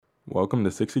Welcome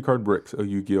to 60 Card Bricks, a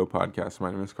Yu-Gi-Oh podcast.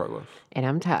 My name is Carlos. And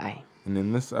I'm Ty. And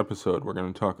in this episode, we're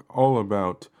going to talk all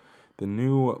about the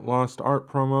new Lost Art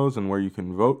promos and where you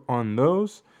can vote on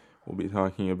those. We'll be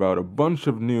talking about a bunch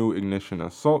of new Ignition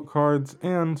Assault cards,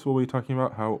 and we'll be talking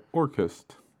about how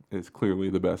Orcust is clearly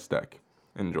the best deck.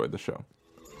 Enjoy the show.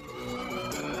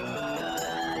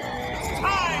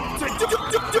 Time to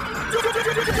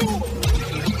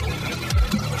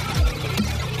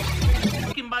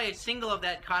You can buy a single of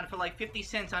that card for like 50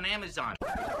 cents on Amazon.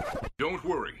 Don't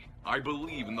worry, I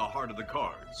believe in the heart of the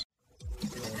cards.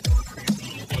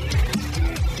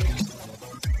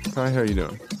 Hi, how you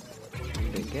doing?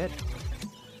 I'm doing good.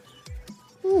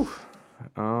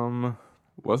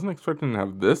 Wasn't expecting to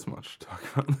have this much to talk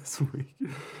about this week.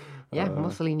 Yeah,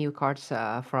 mostly new cards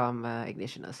from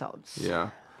Ignition Assaults.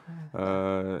 Yeah.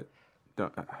 A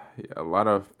lot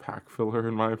of pack filler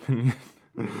in my opinion.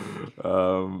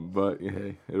 But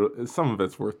hey, some of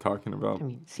it's worth talking about. I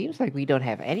mean, it seems like we don't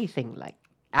have anything like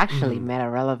actually meta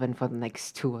relevant for the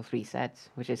next 2 or 3 sets,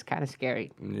 which is kind of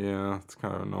scary. Yeah, it's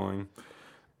kind of annoying.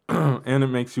 And it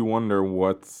makes you wonder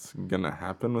what's going to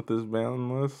happen with this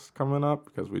ban list coming up,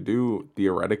 because we do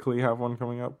theoretically have one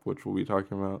coming up, which we'll be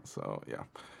talking about. So, yeah,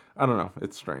 I don't know.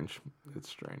 It's strange.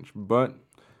 But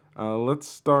let's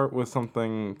start with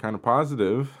something kind of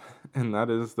positive, and that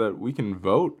is that we can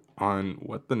vote on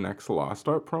what the next Lost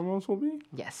Art promos will be.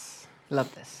 Yes,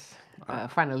 love this.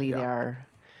 Finally, they are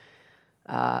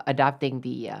adopting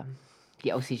the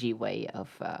OCG way of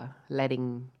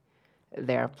letting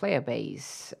their player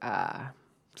base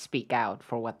speak out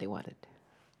for what they wanted.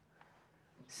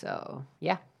 So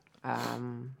yeah,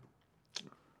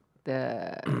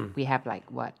 we have like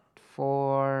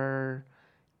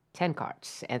 10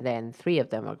 cards, and then 3 of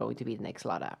them are going to be the next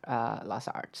Lost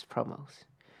Arts promos.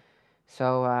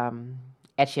 So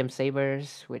HM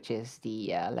Sabers, which is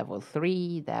the level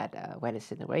 3 that when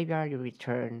it's in the graveyard, you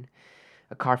return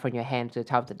a card from your hand to the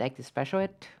top of the deck to special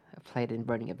it, play it in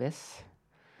Burning Abyss.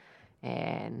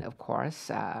 And of course,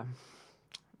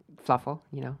 Fluffle,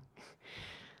 you know.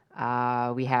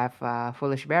 We have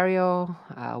Foolish Burial,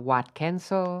 Watt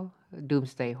Cancel,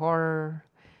 Doomsday Horror,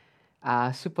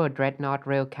 Super Dreadnought,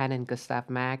 Rail Cannon, Gustav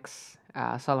Max,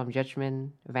 Solemn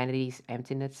Judgment, Vanity's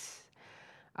Emptiness,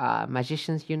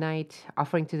 Magicians Unite,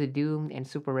 Offering to the Doom, and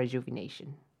Super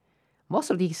Rejuvenation.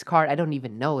 Most of these cards, I don't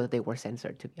even know that they were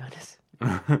censored, to be honest.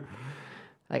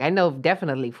 Like, I know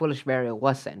definitely Foolish Burial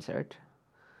was censored,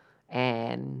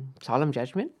 and Solemn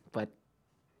Judgment, but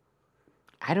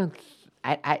I don't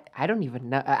even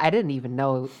know. I didn't even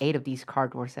know 8 of these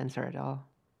cards were censored at all.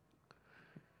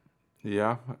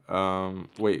 Yeah.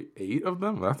 Wait, 8 of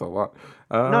them? That's a lot.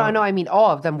 No, I mean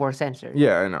all of them were censored.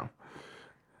 Yeah, I know.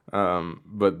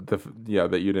 But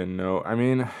that you didn't know. I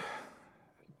mean,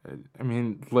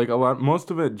 like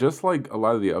most of it, just like a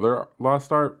lot of the other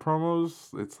Lost Art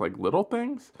promos, it's like little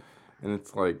things, and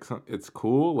it's like it's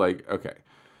cool. Like, okay,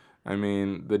 I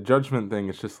mean, the Judgment thing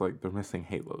is just like they're missing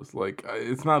halos. Like,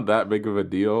 it's not that big of a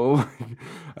deal.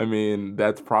 I mean,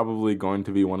 that's probably going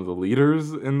to be one of the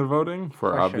leaders in the voting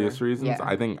for obvious reasons. Yeah.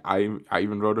 I think I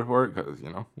even voted for it because,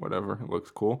 whatever, it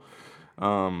looks cool.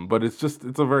 But it's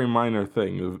a very minor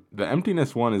thing. The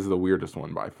Emptiness one is the weirdest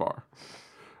one by far.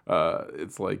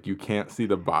 It's like you can't see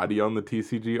the body on the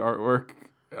TCG artwork,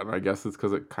 and I guess it's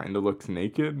because it kind of looks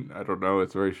naked. I don't know.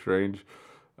 It's very strange.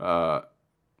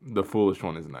 The Foolish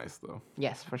one is nice, though.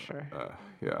 Yes, for sure.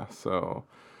 Yeah, so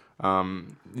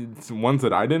it's ones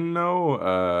that I didn't know.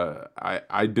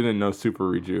 I didn't know Super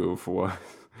Rejuve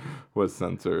was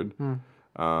censored.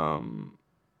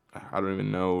 I don't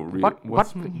even know.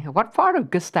 What part of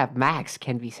Gustav Max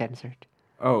can be censored?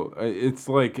 Oh, it's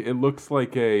like it looks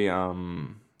like a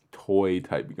toy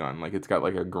type gun. Like it's got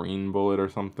like a green bullet or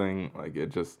something. Like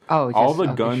it just all the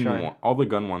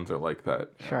gun ones are like that.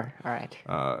 Sure, all right.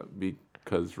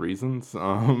 Because reasons.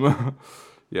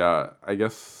 Yeah, I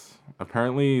guess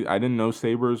apparently I didn't know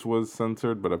Sabers was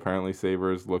censored, but apparently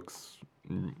Sabers looks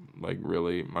like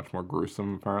really much more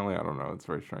gruesome. Apparently, I don't know. It's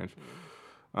very strange.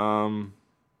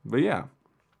 But yeah,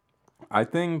 I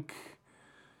think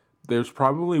there's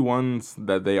probably ones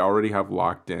that they already have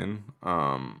locked in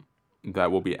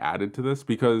that will be added to this,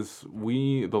 because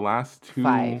the last 2...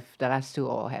 5. The last 2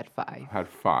 all had 5. Had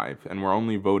 5, and we're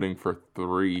only voting for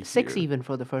 3 6 here. even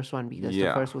for the first one, because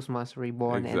the first was Monster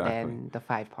Reborn, and then the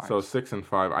 5 parts. So 6 and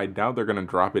 5. I doubt they're going to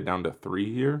drop it down to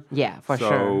 3 here. Yeah, for sure.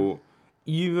 So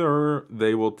either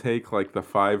they will take like the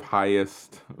 5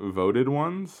 highest voted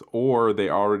ones, or they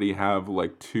already have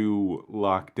like 2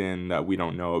 locked in that we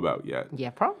don't know about yet.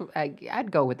 Yeah, probably. I'd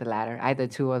go with the latter. Either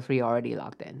 2 or 3 already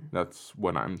locked in. That's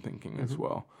what I'm thinking as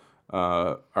well.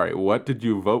 All right, what did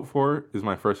you vote for? Is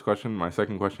my first question. My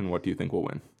second question: what do you think will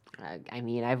win? I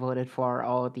mean, I voted for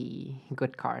all the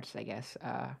good cards, I guess.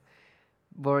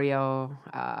 Boreal,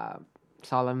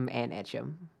 Solemn, and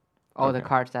Etchum. All the Okay.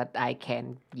 cards that I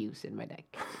can use in my deck.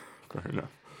 Fair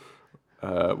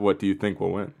enough. What do you think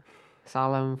will win?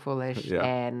 Solemn, Foolish, Yeah.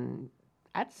 and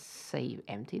I'd say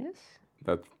Emptiness.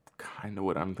 That's kind of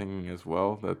what I'm thinking as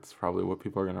well. That's probably what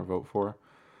people are gonna vote for.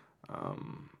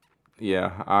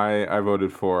 Yeah, I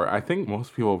voted for. I think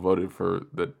most people voted for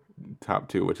the top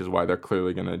two, which is why they're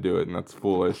clearly gonna do it, and that's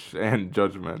Foolish and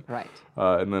Judgment. Right.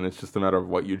 And then it's just a matter of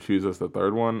what you choose as the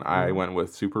third one. I went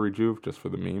with Super Rejuve just for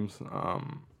the memes,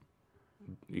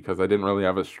 because I didn't really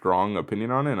have a strong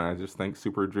opinion on it, and I just think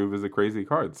Super Rejuve is a crazy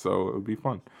card, so it would be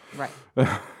fun. Right.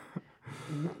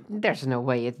 There's no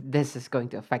way this is going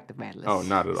to affect the ban list. Oh,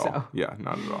 not at all. So, Yeah,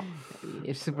 not at all.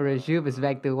 if Super Rejuve is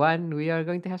back to 1, we are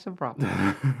going to have some problems.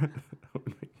 That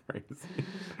would be crazy.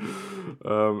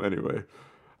 Anyway,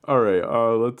 all right.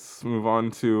 Let's move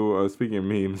on to speaking of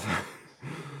memes.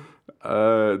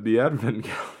 The advent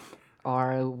calendar.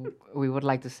 Or we would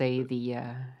like to say the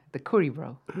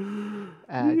Kuribro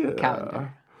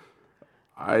calendar.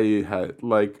 I had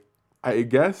I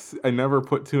guess I never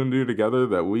put two and two together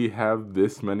that we have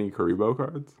this many Karibo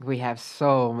cards. We have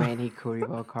so many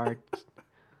Kuribo cards.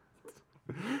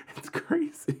 It's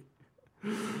crazy.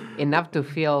 enough to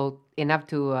fill an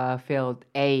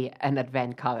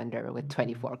advent calendar with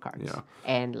 24 cards. Yeah.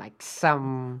 And like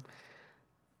some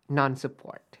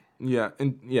non-support. Yeah,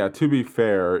 and yeah. To be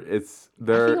fair, it's I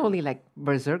there. think only like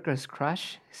Berserker's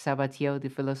Crush, Sabatio, the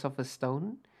Philosopher's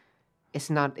Stone.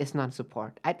 It's not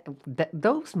support.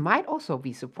 Those might also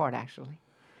be support actually.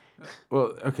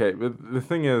 Well, okay, but the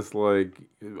thing is, like,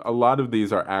 a lot of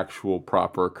these are actual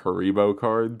proper Karibo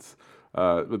cards.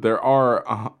 But there are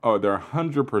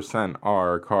 100%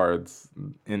 are cards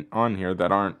on here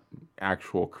that aren't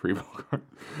actual Karibo cards.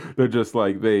 They're just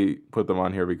like they put them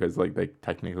on here because like they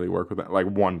technically work with that, like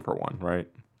 1-for-1, right?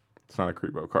 It's not a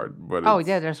Karibo card, but Oh it's,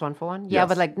 yeah, there's 1-for-1. Yeah,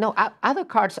 but Yes. like no, other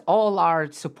cards all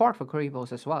are support for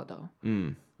Kuribos as well though.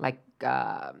 Mm. Like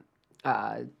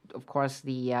of course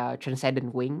the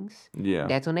Transcendent Wings. Yeah.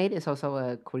 Detonate is also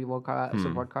a Kuribo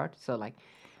support card. So like,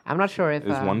 I'm not sure if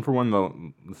Is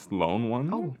 1-for-1 the lone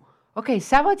one? Oh, okay.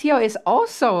 Sabatio is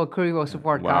also a Kuribo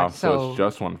support Wow, card. so it's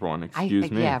just 1-for-1.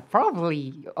 Excuse me. Yeah,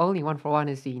 probably only 1-for-1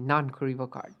 is the non-Kuribo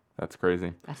card. That's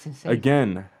crazy. That's insane.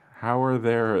 Again, how are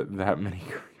there that many?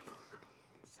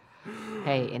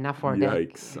 Hey, enough for that.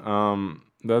 Yikes.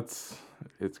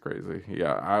 It's crazy.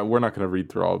 Yeah, we're not gonna read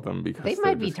through all of them because They they're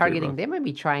might be just targeting. Karibo. They might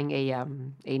be trying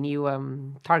a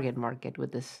new target market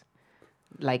with this,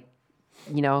 like,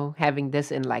 having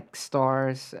this in like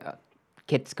stores.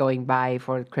 Kids going by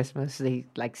for Christmas, they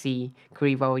like see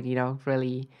Kuribo,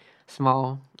 really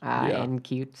small and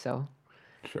cute. So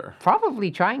Sure.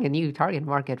 probably trying a new target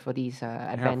market for these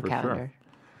advent for sure. calendar.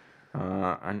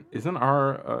 And isn't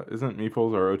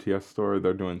Meeple's our OTS store?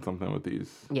 They're doing something with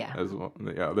these. Yeah. As well.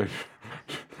 Yeah.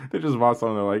 They just bought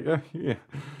something. They're like, yeah.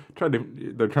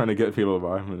 They're trying to get people to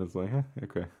buy them, and it's like,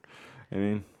 okay. I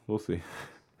mean, we'll see.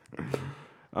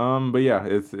 But yeah,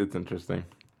 it's interesting.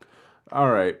 All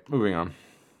right, moving on.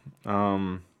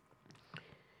 I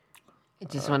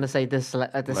just want to say this: the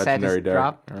set Legendary is deck.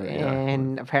 dropped, Yeah.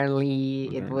 and apparently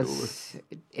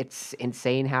it's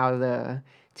insane how the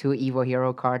 2 Evo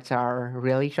Hero cards are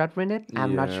really shot printed.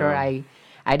 I'm not sure. Yeah.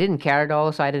 I didn't care at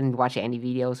all, so I didn't watch any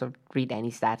videos or read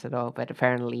any stats at all. But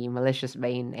apparently, Malicious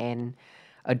Bane and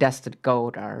Adusted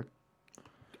Gold are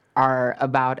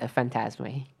about a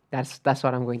Phantasme. That's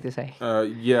what I'm going to say.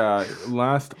 Yeah.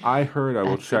 Last I heard, I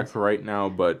will That's check right now,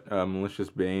 but Malicious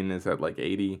Bane is at like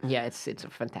 80. Yeah, it's a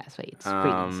Phantasme. It's pretty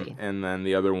insane. And then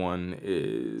the other one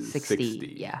is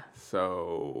 60. Yeah.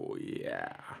 So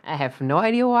yeah. I have no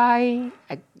idea why.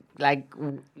 I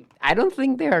don't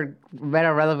think they're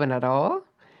better relevant at all.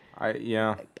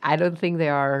 I don't think they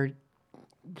are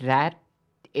that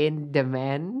in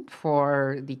demand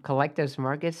for the collectors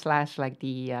market / like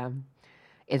the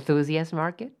enthusiast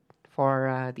market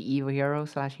for the Evo Hero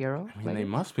 / Hero. I mean, they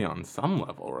must be on some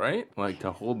level, right? Like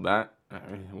to hold that.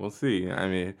 We'll see. I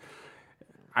mean,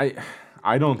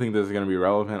 I don't think this is gonna be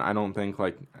relevant. I don't think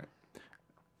like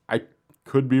I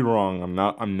could be wrong.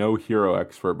 I'm no hero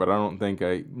expert, but I don't think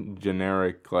a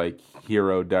generic like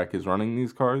hero deck is running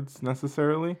these cards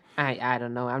necessarily. I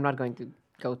don't know. I'm not going to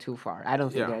go too far. I don't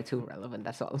think Yeah. they're too relevant.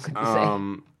 That's all I'm going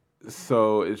to say.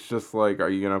 So it's just like, are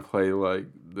you gonna play like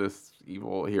this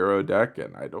evil hero deck?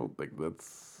 And I don't think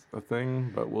that's a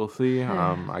thing, but we'll see.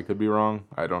 I could be wrong.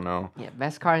 I don't know. Yeah,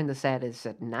 best card in the set is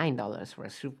at $9 for a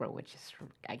super, which is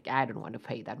I don't want to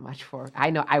pay that much for.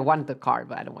 I know I want the card,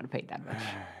 but I don't want to pay that much.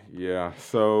 Yeah,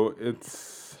 so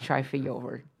it's Try for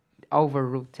you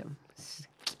overroot him.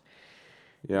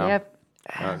 yeah. Yep.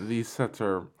 These sets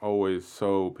are always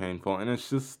so painful, and it's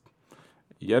just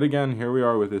yet again here we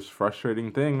are with this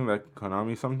frustrating thing that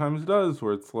Konami sometimes does,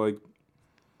 where it's like,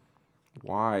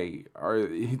 why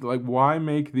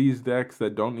make these decks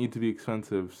that don't need to be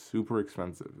expensive super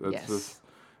expensive? That's just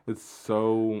it's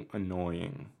so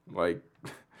annoying. Like,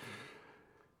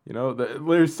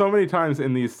 there's so many times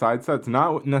in these side sets,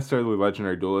 not necessarily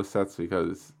legendary duelist sets,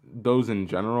 because those in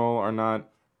general are not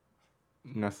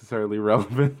necessarily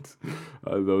relevant,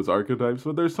 those archetypes,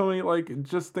 but there's so many, like,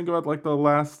 just think about like the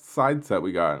last side set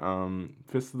we got,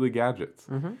 Fist of the Gadgets.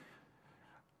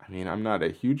 I mean, I'm not a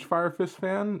huge Fire Fist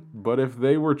fan, but if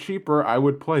they were cheaper, I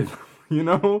would play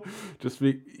them, just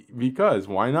because,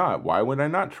 why not? Why would I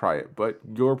not try it? But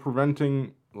you're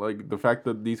preventing, like, the fact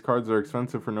that these cards are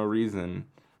expensive for no reason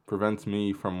prevents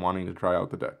me from wanting to try out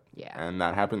the deck. Yeah. And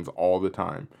that happens all the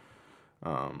time,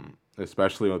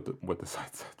 especially with the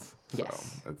side sets.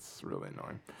 Yes. So it's really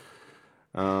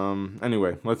annoying.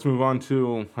 Anyway, let's move on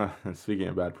to, speaking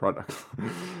of bad products,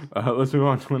 let's move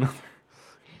on to another.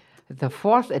 The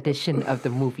 4th edition of the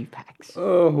movie packs.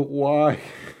 Oh, why?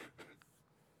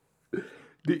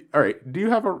 All right. Do you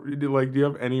have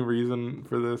any reason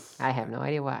for this? I have no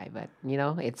idea why, but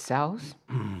it sells.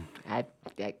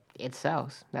 It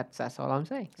sells. That's all I'm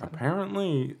saying. So.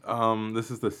 Apparently,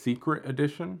 this is the secret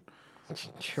edition.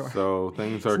 Sure. So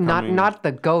things are coming. Not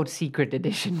the gold secret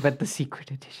edition, but the secret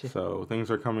edition. So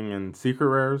things are coming in secret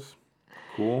rares.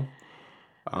 Cool.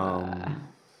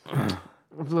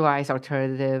 Blue Eyes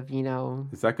Alternative,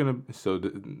 Is that gonna? So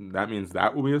that means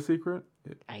that will be a secret?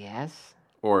 I guess.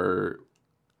 Or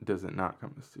does it not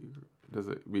come as secret? Does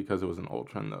it because it was an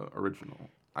Ultra in the original?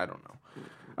 I don't know.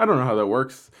 I don't know how that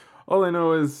works. All I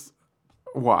know is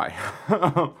why.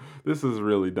 This is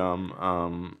really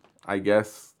dumb. I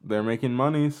guess they're making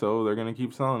money, so they're gonna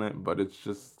keep selling it. But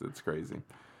it's crazy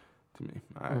to me.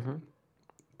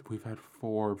 We've had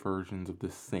 4 versions of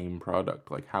the same product.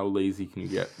 Like, how lazy can you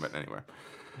get? But anyway.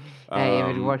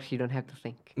 If it works, you don't have to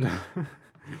think.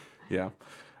 Yeah.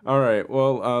 All right.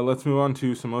 Well, let's move on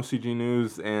to some OCG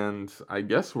news, and I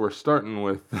guess we're starting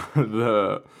with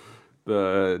the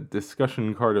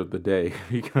discussion card of the day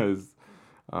because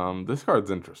this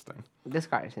card's interesting. This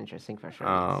card is interesting for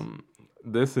sure.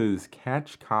 This is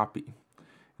Catch Copy.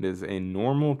 It is a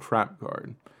normal trap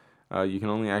card. You can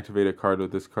only activate a card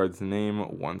with this card's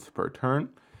name once per turn.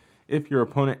 If your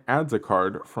opponent adds a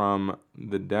card from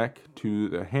the deck to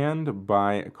the hand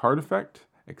by a card effect,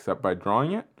 except by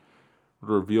drawing it,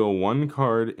 reveal 1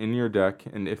 card in your deck,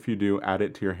 and if you do, add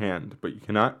it to your hand. But you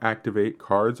cannot activate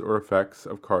cards or effects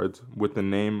of cards with the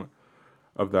name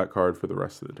of that card for the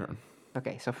rest of the turn.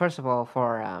 Okay, so first of all,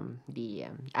 for the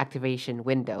activation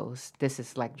windows, this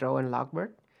is like Draw and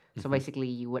Logbird. So basically,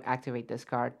 you would activate this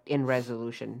card in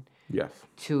resolution. Yes.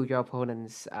 To your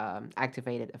opponent's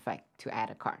activated effect to add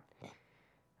a card.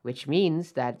 Which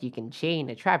means that you can chain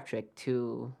a trap trick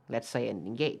to, let's say, an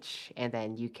engage, and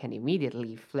then you can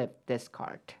immediately flip this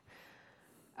card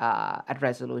at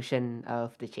resolution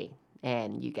of the chain,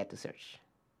 and you get to search.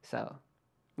 So,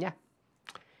 yeah.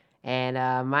 And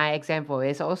my example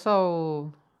is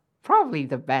also probably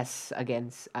the best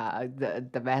against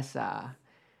the best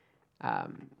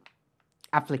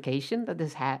application that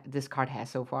this card has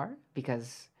so far,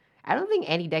 because I don't think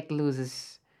any deck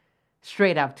loses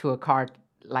straight up to a card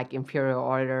like Imperial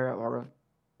Order or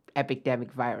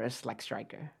Epidemic Virus like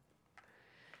Striker.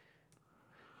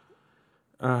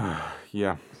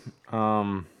 Yeah.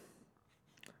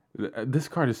 This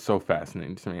card is so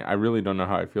fascinating to me. I really don't know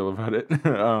how I feel about it.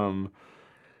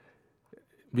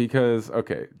 Because,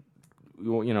 okay,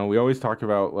 we always talk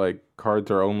about, like,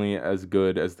 cards are only as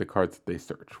good as the cards that they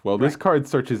search. Well, this card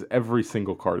searches every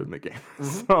single card in the game.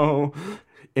 So,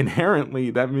 inherently,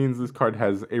 that means this card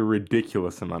has a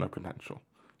ridiculous amount of potential.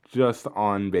 Just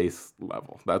on base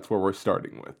level. That's where we're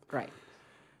starting with. Right.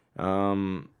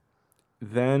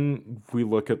 Then we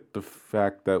look at the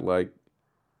fact that, like,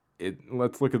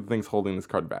 let's look at the things holding this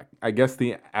card back. I guess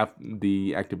the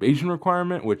activation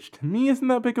requirement, which to me isn't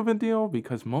that big of a deal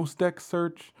because most decks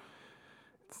search.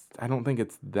 I don't think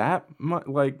it's that much.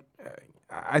 Like,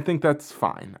 I think that's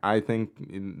fine. I think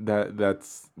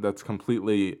that's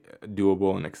completely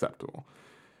doable and acceptable.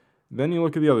 Then you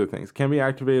look at the other things. Can be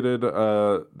activated.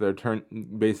 Their turn.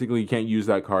 Basically, you can't use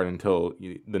that card until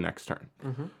the next turn.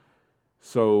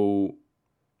 So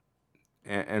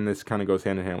and this kind of goes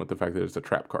hand in hand with the fact that it's a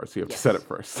trap card, so you have to Yes. set it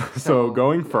first. So So,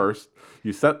 going yeah. first,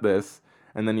 you set this,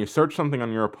 and then you search something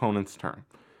on your opponent's turn.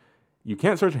 You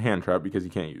can't search a hand trap because you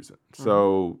can't use it.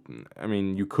 So, I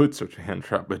mean, you could search a hand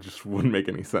trap, but it just wouldn't make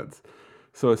any sense.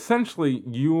 So essentially,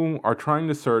 you are trying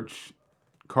to search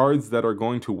cards that are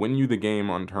going to win you the game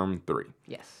on turn 3.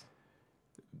 Yes.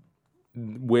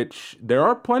 Which there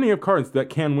are plenty of cards that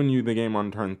can win you the game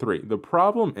on turn 3. The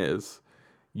problem is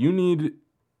you need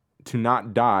to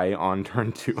not die on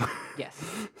turn 2. Yes.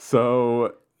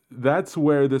 So that's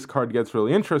where this card gets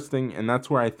really interesting, and that's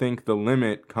where I think the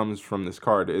limit comes from this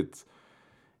card.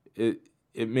 It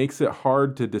makes it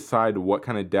hard to decide what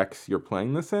kind of decks you're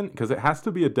playing this in, because it has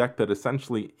to be a deck that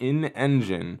essentially in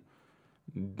engine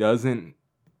doesn't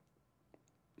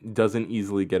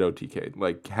easily get OTK'd,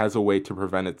 like has a way to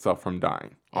prevent itself from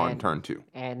dying on turn 2.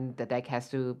 And the deck has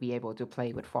to be able to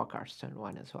play with 4 cards turn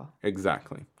 1 as well.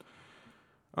 Exactly.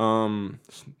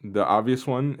 The obvious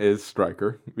one is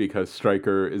Striker, because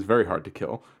Striker is very hard to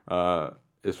kill.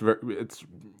 It's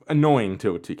annoying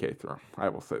to OTK throw. I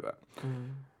will say that.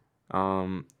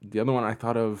 The other one I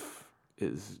thought of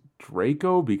is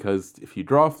Draco, because if you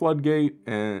draw a Floodgate,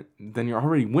 and then you're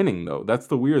already winning, though. That's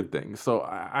the weird thing. So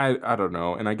I don't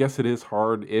know. And I guess it is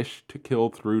hard-ish to kill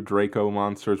through Draco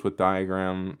monsters with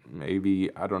Diagram. Maybe.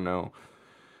 I don't know.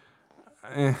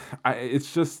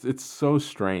 It's so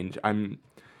strange. I'm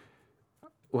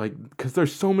like, because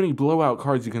there's so many blowout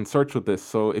cards you can search with this.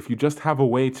 So if you just have a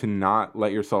way to not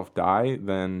let yourself die,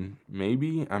 then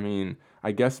maybe. I mean,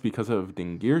 I guess because of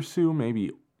Dingirsu,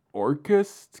 maybe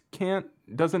Orcus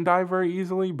doesn't die very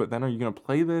easily. But then are you gonna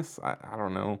play this? I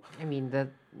don't know. I mean,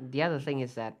 the other thing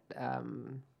is that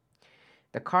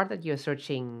the card that you're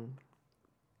searching,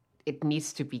 it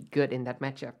needs to be good in that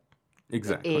matchup,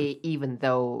 Exactly. even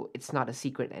though it's not a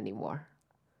secret anymore.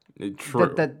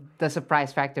 True. The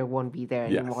surprise factor won't be there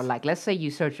anymore. Yes. Like, let's say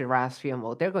you search a Rasphium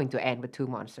mode, they're going to end with 2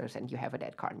 monsters, and you have a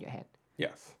dead card in your hand.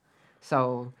 Yes.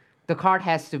 So the card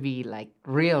has to be like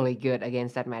really good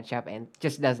against that matchup, and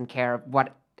just doesn't care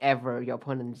whatever your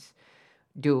opponents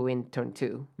do in turn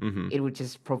 2. Mm-hmm. It would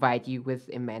just provide you with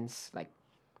immense like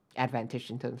advantage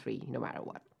in turn 3, no matter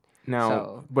what. Now,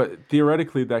 So- but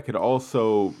theoretically, that could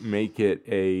also make it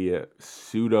a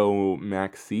pseudo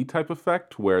maxi type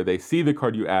effect where they see the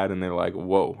card you add and they're like,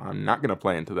 whoa, I'm not going to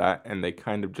play into that. And they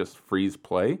kind of just freeze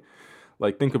play.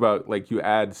 Like, think about, like, you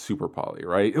add Super Poly,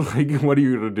 right? Like, what are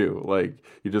you going to do? Like,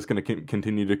 you're just going to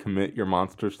continue to commit your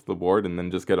monsters to the board and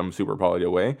then just get them Super Poly'd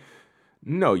away?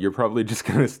 No, you're probably just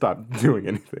going to stop doing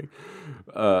anything.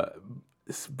 But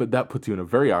that puts you in a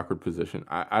very awkward position.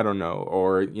 I don't know.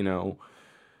 Or, you know...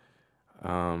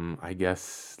 I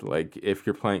guess like if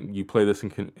you play this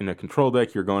in a control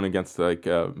deck, you're going against like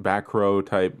a back row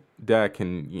type deck,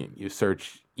 and you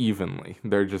search evenly.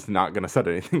 They're just not gonna set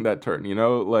anything that turn, you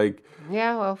know. Like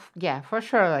Yeah, well, yeah, for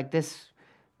sure. Like this,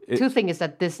 two thing is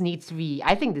that this needs to be.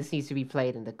 I think this needs to be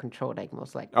played in the control deck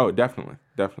most likely. oh, definitely.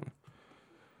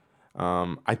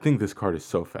 I think this card is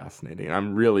so fascinating.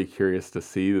 I'm really curious to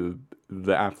see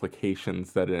the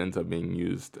applications that it ends up being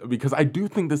used, because I do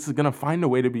think this is going to find a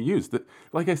way to be used.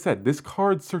 Like I said, this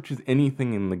card searches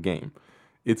anything in the game.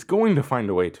 It's going to find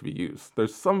a way to be used.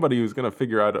 There's somebody who's going to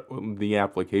figure out the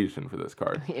application for this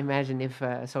card. Imagine if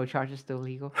Soul Charge is still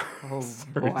legal. Oh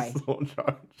boy. Soul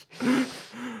Charge.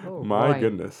 Oh, My boy.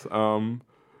 goodness.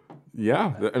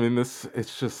 Yeah, I mean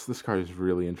this card is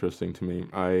really interesting to me.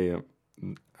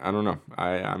 I don't know.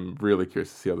 I'm really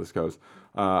curious to see how this goes.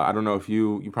 I don't know if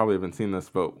you probably haven't seen this,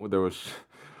 but there was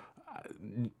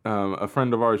a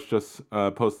friend of ours just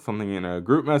posted something in a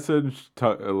group message,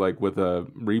 like with a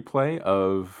replay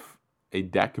of a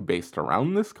deck based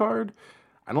around this card.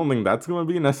 I don't think that's going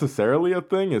to be necessarily a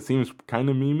thing. It seems kind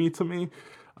of memey to me.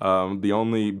 The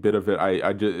only bit of it,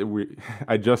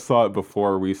 I just saw it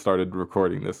before we started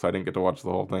recording this, so I didn't get to watch the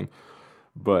whole thing.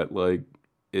 But like,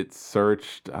 it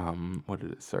searched, what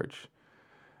did it search?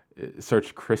 It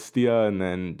searched Christia and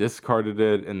then discarded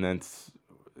it, and then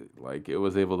like it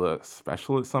was able to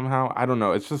special it somehow. I don't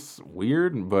know. It's just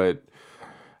weird, but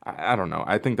I don't know.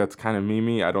 I think that's kind of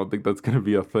memey. I don't think that's going to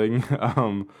be a thing.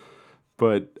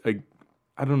 But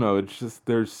I don't know. It's just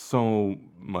there's so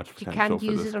much You potential can't for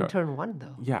use this it on card. turn 1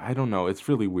 though. Yeah, I don't know. It's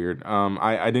really weird.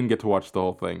 I didn't get to watch the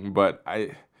whole thing, but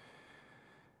I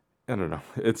don't know.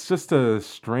 It's just a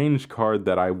strange card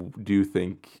that I do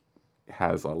think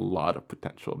has a lot of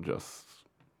potential, just,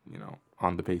 you know,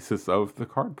 on the basis of the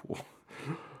card pool.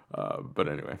 But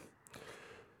anyway.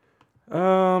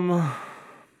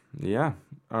 Yeah.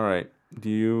 All right. Do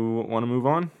you want to move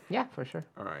on? Yeah, for sure.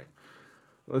 All right.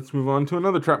 Let's move on to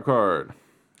another trap card.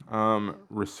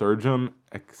 Resurgam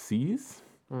Xyz.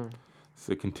 It's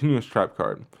a continuous trap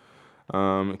card.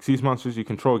 Exceeds monsters you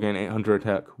control gain 800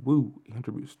 attack. Woo,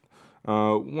 800 boost.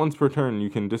 Once per turn,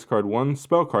 you can discard one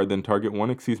spell card, then target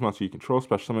one Exceeds monster you control,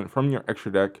 special summon from your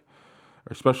extra deck,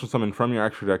 or special summon from your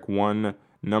extra deck one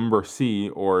number C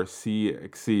or C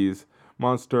Exceeds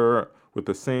monster with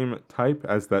the same type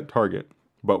as that target,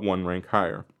 but one rank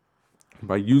higher,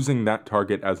 by using that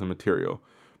target as a material.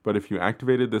 But if you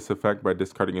activated this effect by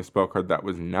discarding a spell card that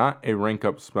was not a rank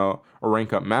up spell or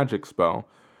rank up magic spell,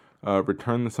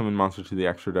 return the summoned monster to the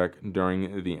extra deck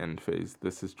during the end phase.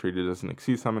 This is treated as an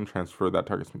Exceed summon. Transfer that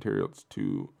target's materials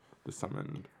to the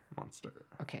summoned monster.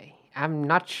 Okay, I'm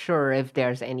not sure if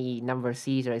there's any number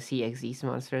C's or CXE's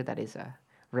monster that is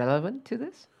relevant to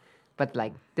this, but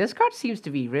like this card seems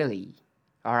to be really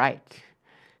all right.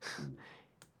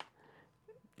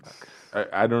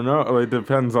 I don't know. It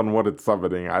depends on what it's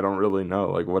summoning. I don't really know.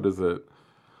 Like, what is it?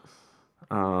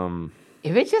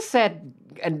 If it just said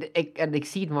an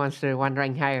Exceed monster one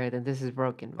rank higher, then this is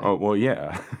broken. Oh, well,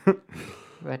 yeah.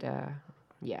 But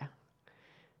yeah.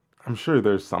 I'm sure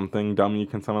there's something dumb you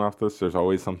can summon off this. There's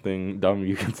always something dumb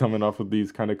you can summon off of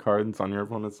these kind of cards on your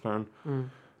opponent's turn.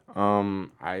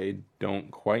 I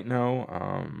don't quite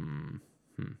know.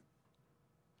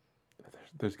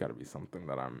 There's got to be something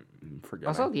that I'm forgetting.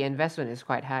 Also, the investment is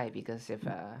quite high because if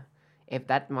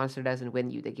that monster doesn't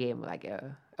win you the game, like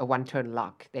a one-turn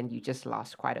lock, then you just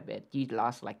lost quite a bit. You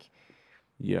lost like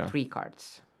 3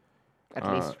 cards.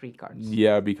 At least 3 cards.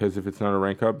 Yeah, because if it's not a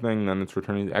rank up thing, then it's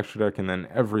returning the extra deck, and then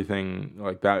everything,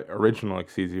 like that original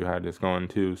Exceeds you had is gone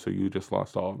too, so you just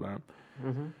lost all of that.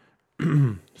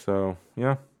 Mm-hmm. So,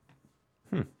 yeah.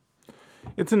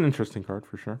 It's an interesting card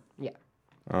for sure. Yeah.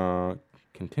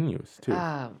 Continuous too.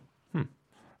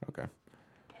 Okay.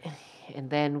 And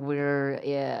then we're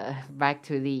back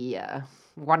to the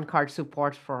one-card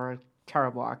support for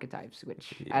terrible archetypes,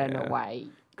 which I don't know why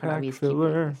Konami is keeping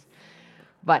this.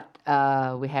 But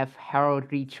we have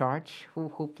Herald Recharge.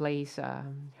 Who plays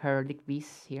Heraldic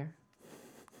Beasts here?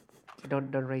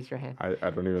 Don't raise your hand. I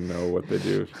don't even know what they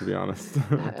do, to be honest.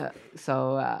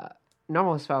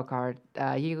 Normal spell card.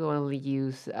 You can only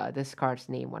use this card's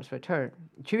name once per turn.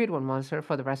 Tribute one monster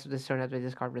for the rest of this turn after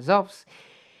this card resolves.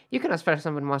 You cannot special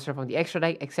summon monster from the extra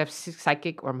deck except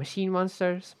psychic or machine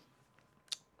monsters.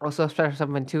 Also special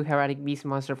summon 2 Heraldic Beast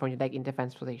monster from your deck in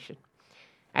defense position.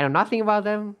 I know nothing about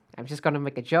them. I'm just gonna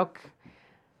make a joke.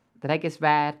 The deck is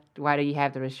bad. Why do you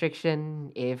have the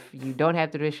restriction? If you don't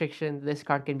have the restriction, this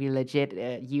card can be legit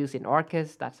used in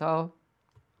Orcus. That's all.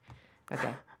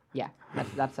 Okay. Yeah,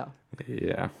 that's all.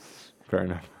 Yeah, fair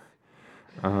enough.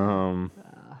 I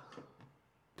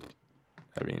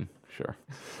mean, sure.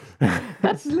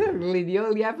 That's literally the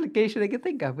only application I can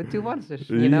think of with 2 monsters,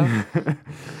 you know?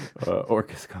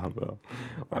 Orcus combo.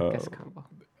 Orcus combo.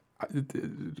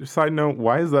 Side note,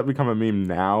 why has that become a meme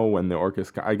now when the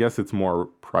Orcus... I guess it's more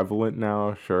prevalent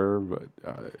now, sure, but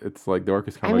it's like the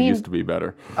Orcus combo used to be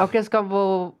better. Orcus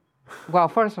combo... Well,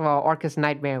 first of all, Orcus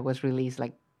Nightmare was released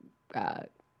like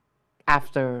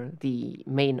after the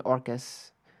main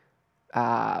Orcus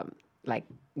like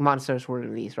monsters were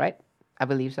released, right? I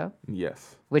believe so.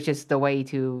 Yes. Which is the way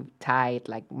to tie it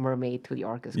like Mermaid to the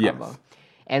Orcus Yes. combo.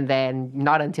 And then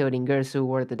not until Ningirsu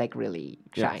where the deck really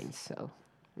shines, so...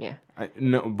 Yeah.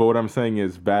 No, but what I'm saying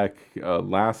is back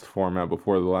last format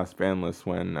before the last ban list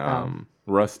when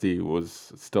Rusty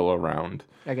was still around.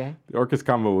 Okay. The Orcus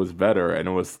combo was better and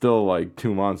it was still like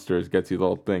 2 monsters gets you the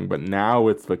whole thing, but now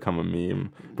it's become a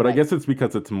meme. But I guess it's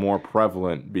because it's more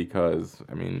prevalent because,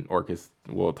 I mean, Orcus,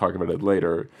 we'll talk about it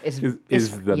later, is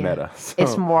the meta. So.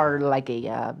 It's more like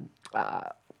an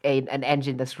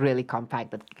engine that's really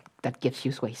compact that gives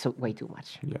you way too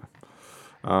much. Yeah.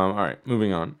 All right,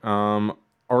 moving on.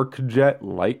 Arcjet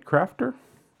Lightcrafter?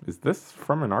 Is this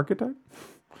from an archetype?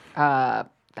 I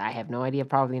have no idea.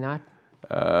 Probably not.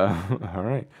 All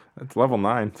right. That's level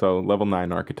 9. So level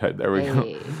 9 archetype. There we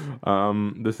go.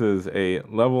 This is a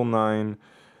level 9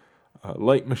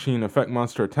 light machine effect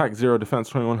monster. Attack 0, defense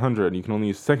 2100. You can only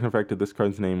use second effect of this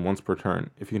card's name once per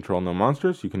turn. If you control no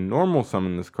monsters, you can normal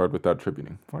summon this card without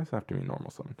tributing. Why does it have to be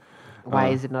normal summon? Why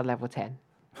is it not level 10?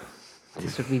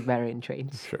 This would be better in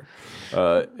trains. Sure.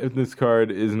 If this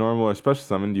card is normal or special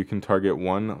summoned, you can target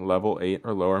 1 level 8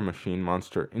 or lower machine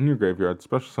monster in your graveyard,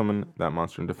 special summon that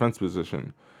monster in defense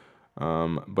position.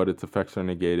 But its effects are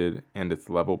negated and its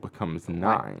level becomes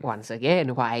 9. Once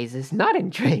again, why is this not in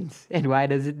trains? And why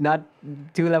does it not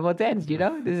 2 level 10s, you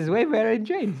know? This is way better in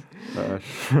trains. Sure.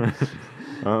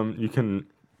 You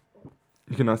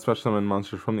cannot special summon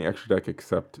monsters from the extra deck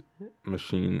except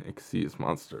machine Exceeds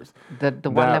monsters. The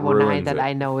one level 9 that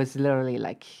I know is literally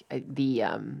like the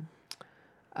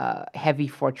heavy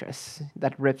fortress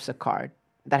that rips a card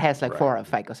that has like 4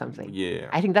 effect or something. Yeah.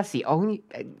 I think that's the only.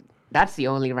 That's the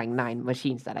only rank 9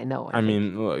 machines that I know. I think.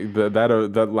 mean, look,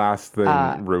 that last thing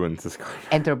ruins this card.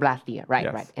 Enter Blathir. Right,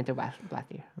 Yes. right. Enter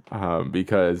Blathir.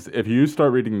 Because if you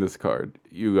start reading this card,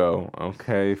 you go,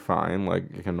 okay, fine, like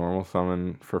you can normal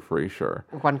summon for free, sure.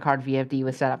 1 card VFD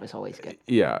with setup is always good.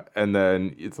 Yeah, and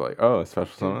then it's like, oh,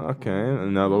 special summon, okay,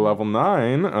 another level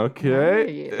 9,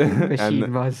 okay. Machine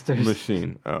And monsters.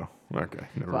 Machine. Oh, okay,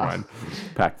 never mind.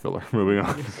 Pack filler. Moving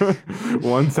on.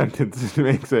 One sentence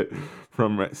makes it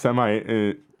from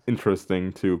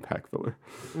semi-interesting to pack filler.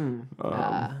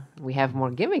 We have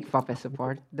more gimmick puppet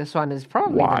support. This one is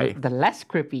probably Why? the less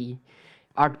creepy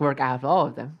artwork out of all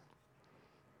of them.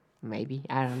 Maybe,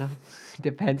 I don't know.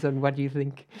 Depends on what you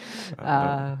think.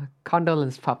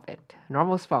 Condolence Puppet.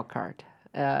 Normal spell card.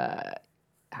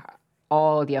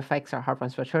 All the effects are hard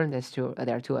ones per turn.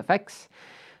 There are 2 effects.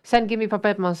 Send Gimme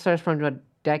Puppet monsters from your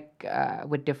deck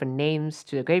with different names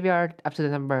to the graveyard up to the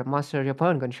number of monsters your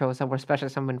opponent controls and were special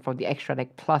summoned from the extra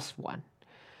deck +1.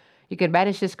 You can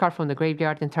banish this card from the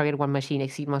graveyard and target 1 machine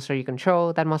exceed monster you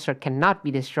control. That monster cannot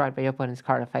be destroyed by your opponent's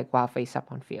card effect while face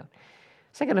up on field.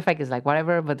 Second effect is like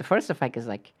whatever, but the first effect is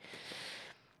like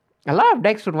a lot of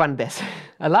decks would want this.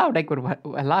 a lot of deck would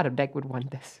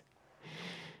want this.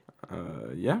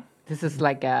 Yeah. This is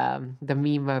like the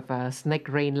meme of Snake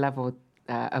Rain level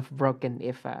of broken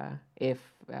if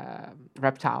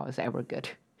Reptile is ever good.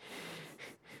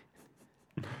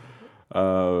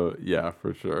 Yeah,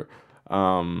 for sure.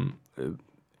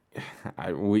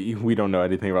 We don't know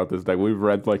anything about this deck. We've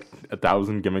read like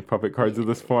 1,000 gimmick puppet cards at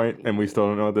this point, and we still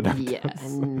don't know what the deck Yeah,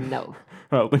 does. no.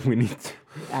 I don't think we need to.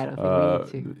 I don't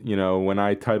think we need to. You know, when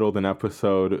I titled an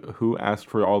episode, "Who asked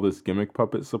for all this gimmick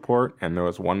puppet support?" and there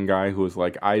was one guy who was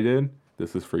like, "I did."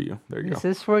 This is for you. There you This go.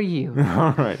 is for you.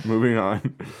 All right, moving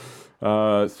on.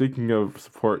 Speaking of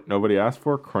support nobody asked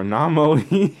for,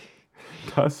 Chronomaly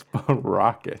Tuspa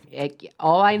Rocket.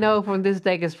 All I know from this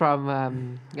deck is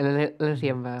from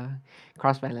Lithium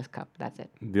Crossbandless Cup. That's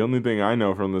it. The only thing I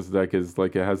know from this deck is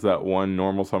like it has that one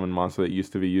normal summon monster that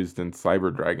used to be used in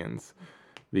Cyber Dragons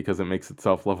because it makes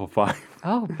itself level 5.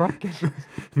 Oh, broken.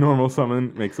 Normal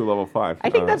summon makes it level 5. I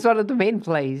think that's one of the main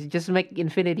plays. Just make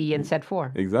Infinity and set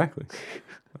 4. Exactly.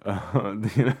 You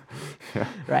know, yeah.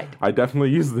 Right. I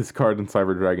definitely use this card in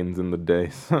Cyber Dragons in the day,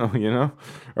 so, you know,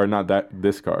 or not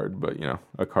this card, but, you know,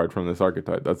 a card from this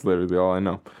archetype. That's literally all I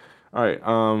know. All right,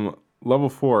 level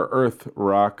 4, Earth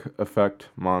Rock Effect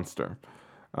Monster.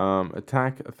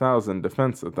 Attack 1,000,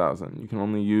 defense 1,000. You can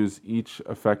only use each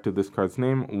effect of this card's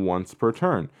name once per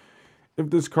turn. If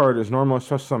this card is normal or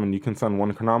special summoned, you can send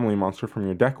 1 Chronomaly monster from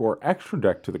your deck or extra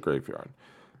deck to the graveyard.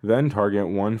 Then target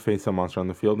 1 face-up monster on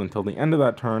the field until the end of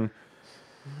that turn.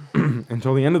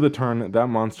 Until the end of the turn, that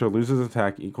monster loses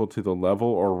attack equal to the level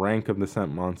or rank of the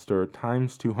sent monster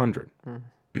times 200.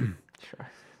 Sure.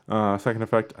 Second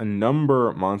effect, a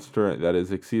number monster that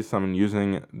is exceeds summon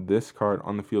using this card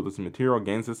on the field as a material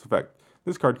gains this effect.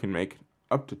 This card can make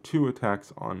up to 2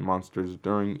 attacks on monsters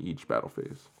during each battle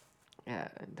phase.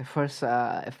 The first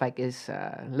effect is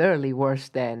literally worse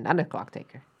than Underclock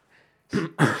Taker.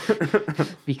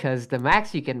 Because the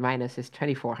max you can minus is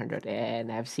 2,400, and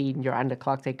I've seen your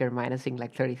Underclock Taker minusing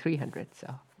like 3,300.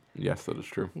 So Yes, that is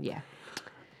true. yeah.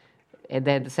 And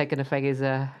then the second effect is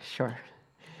sure.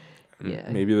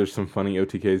 Yeah. Maybe there's some funny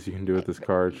OTKs you can do with this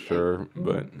card, sure,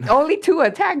 but Only 2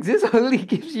 attacks. This only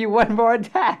gives you 1 more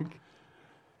attack.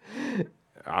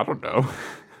 I don't know.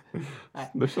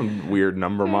 There's some weird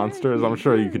number monsters. I'm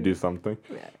sure you could do something.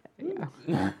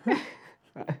 Yeah.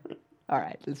 All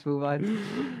right, let's move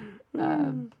on.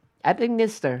 At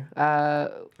Ignister,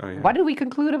 what did we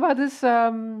conclude about this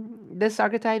this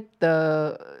archetype?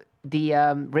 The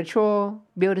ritual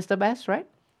build is the best, right?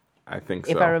 I think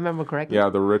so. If I remember correctly. Yeah,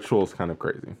 the ritual is kind of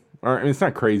crazy. Or, I mean, it's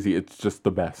not crazy. It's just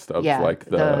the best of Yeah, like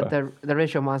the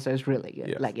ritual monster is really good.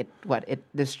 Yes. Like it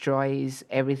destroys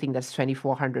everything that's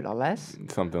 2,400 or less,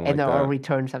 something like and that. or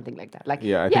return something like that. Like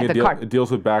Yeah, I think the card. it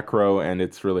deals with back row, and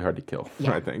it's really hard to kill.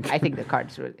 Yeah, I think. I think the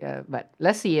card's really. But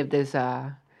let's see if there's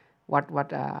what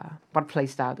play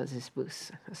style does this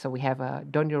boost? So we have a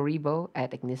Donyo Rebo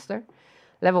at Ignister,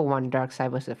 level 1 Dark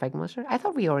Cyber's effect monster. I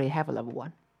thought we already have a level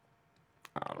 1.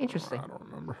 Interesting. I don't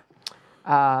remember.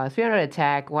 300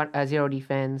 attack, 0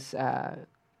 defense.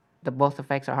 The both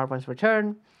effects are hard ones per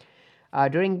turn.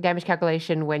 During damage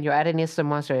calculation, when your Ignister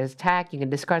monster is attacked, you can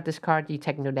discard this card. You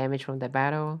take no damage from the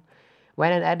battle.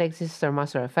 When an Ignister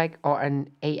monster effect or an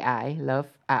AI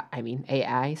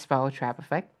spell trap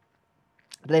effect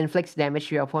that inflicts damage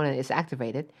to your opponent is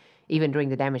activated, even during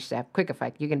the damage step, quick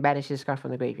effect, you can banish this card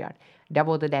from the graveyard.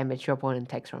 Double the damage your opponent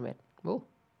takes from it. Ooh,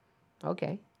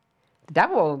 Okay.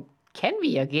 That will can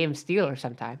be a game stealer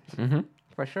sometimes.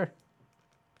 For sure.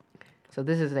 So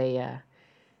this is a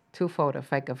twofold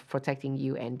effect of protecting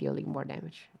you and dealing more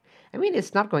damage. I mean,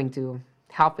 it's not going to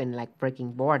help in like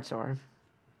breaking boards or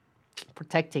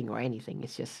protecting or anything.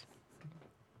 It's just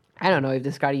I don't know if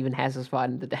this card even has a spot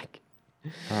in the deck.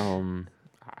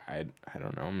 I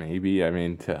don't know. Maybe, I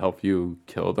mean, to help you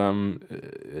kill them,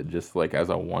 just like as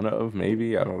a one of,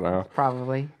 maybe, I don't know.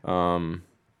 Probably.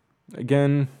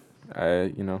 Again,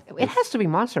 you know. It has to be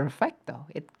monster effect though.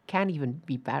 It can't even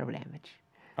be battle damage.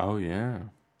 Oh yeah.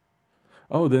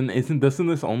 Oh, then doesn't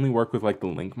this only work with like the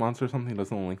Link monster or something?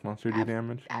 Doesn't the Link monster do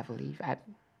damage? I believe. I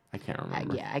can't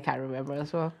remember. Yeah, I can't remember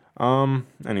as well.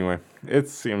 Anyway, it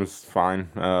seems fine.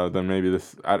 Then maybe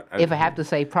this. If I have to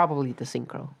say, probably the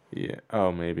synchro. Yeah.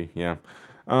 Oh, maybe. Yeah.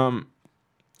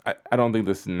 I don't think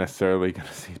this is necessarily going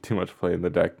to see too much play in the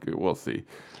deck. We'll see.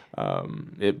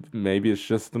 Maybe it's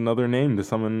just another name to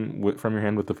summon from your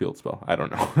hand with the field spell. I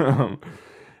don't know.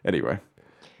 Anyway.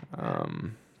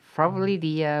 Probably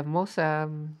the most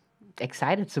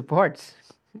excited supports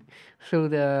through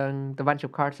the bunch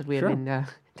of cards that we have been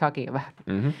talking about.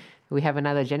 We have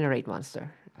another generate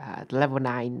monster, level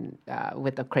 9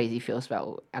 with a crazy field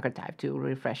spell archetype to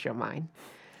refresh your mind.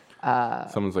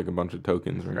 Summons like a bunch of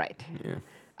tokens, right? Right. Yeah.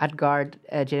 Utgard,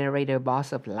 generator,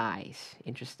 boss of lies.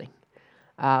 Interesting.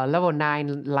 Level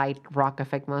 9 light rock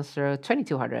effect monster,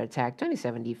 2200 attack,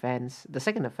 27 defense. The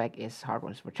second effect is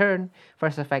Hardwood's Return.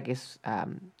 First effect is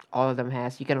all of them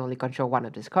has, you can only control one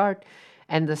of this card.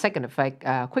 And the second effect,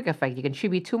 quick effect, you can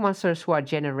tribute 2 monsters who are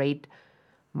generate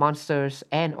monsters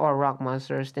and or rock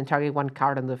monsters, then target 1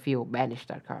 card on the field, banish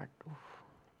that card.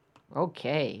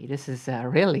 Okay, this is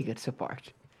really good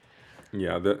support.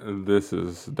 Yeah, this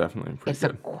is definitely pretty It's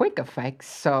good. a quick effect,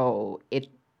 so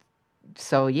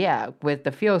yeah, with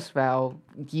the field spell,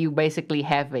 you basically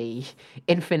have a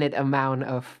infinite amount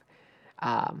of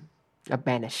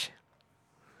banish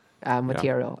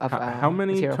material. Of, How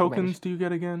many material for tokens banish. do you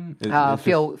get again? It's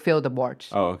Fill the boards.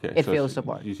 Oh, okay. It So fills the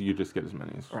board. You just get as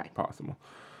many as Right. possible.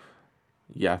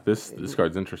 Yeah, this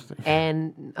card's interesting.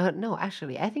 And no,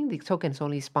 actually, I think the tokens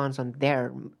only spawns on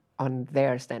their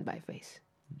standby phase.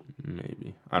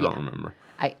 Maybe I don't remember.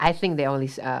 I think they only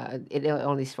it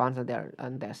only spawns on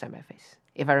their standby phase,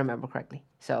 if I remember correctly.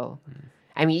 So,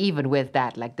 I mean, even with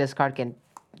that, like this card can,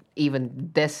 even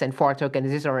this and 4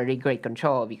 tokens is already great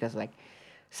control because like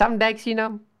some decks, you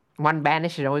know, 1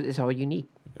 banish is all you need.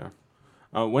 Yeah.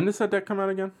 When does that deck come out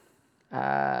again?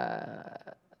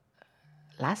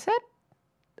 Last set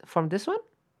from this one?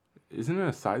 Isn't it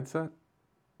a side set?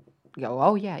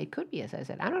 Oh yeah, it could be as I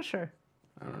said. I'm not sure.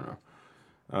 I don't know.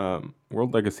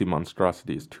 World Legacy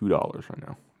Monstrosity is $2 right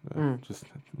now. Just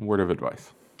word of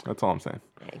advice. That's all I'm saying.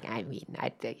 I mean,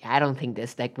 I don't think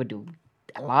this deck would do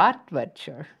a lot, but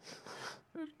sure.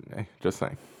 Hey, just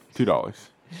saying. $2.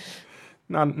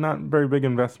 Not very big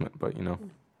investment, but you know,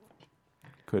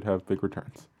 could have big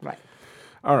returns. Right.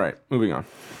 All right, moving on.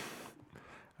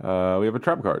 We have a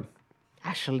trap card.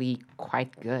 Actually,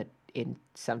 quite good in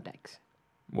some decks.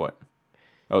 What?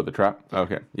 Oh, the trap?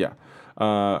 Okay, yeah.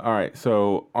 All right,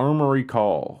 so Armory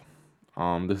Call.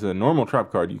 This is a normal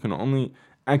trap card. You can only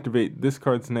activate this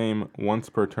card's name once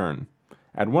per turn.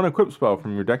 Add 1 equip spell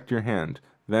from your deck to your hand.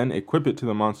 Then equip it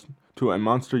to a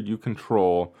monster you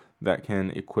control that can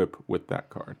equip with that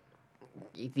card.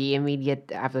 The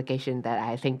immediate application that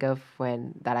I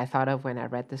thought of when I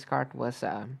read this card was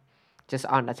just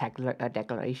on attack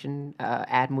declaration,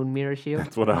 add Moon Mirror Shield.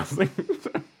 That's what I was thinking.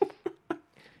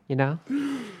 You know,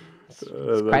 it's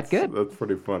quite good. That's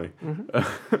pretty funny.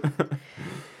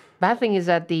 Bad thing is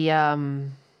that the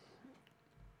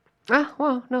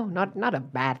well, no, not a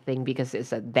bad thing because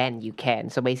it's a then you can.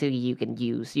 So basically, you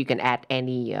can add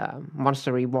any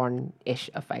Monster Reborn-ish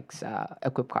effects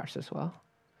equip cards as well.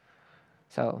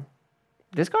 So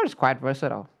this card is quite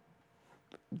versatile.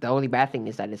 The only bad thing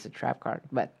is that it's a trap card,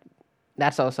 but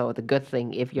that's also the good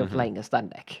thing if you're playing a stun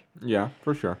deck. Yeah,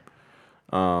 for sure.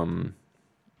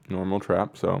 Normal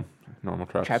trap, so normal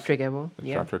traps. Trap triggable,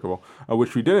 yeah. Trap triggable.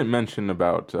 Which we didn't mention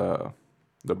about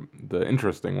the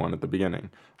interesting one at the beginning.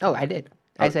 Oh, I did.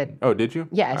 I said. Oh, did you?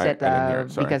 Yeah, I said I didn't hear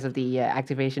it, sorry. because of the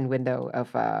activation window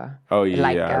of Oh yeah,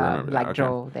 like I remember that. like Okay.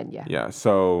 draw. Then yeah. Yeah,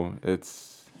 so it's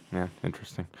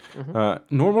interesting.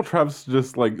 Normal traps,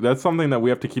 just like that's something that we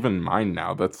have to keep in mind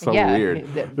now. That's so weird.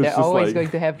 They're It's just always like- going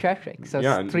to have trap tricks. So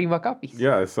Yeah, it's 3 more copies.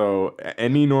 Yeah, so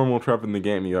any normal trap in the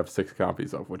game you have 6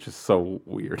 copies of, which is so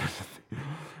weird.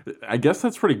 I guess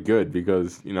that's pretty good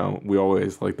because, you know, we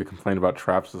always like the complaint about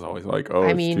traps is always like, oh,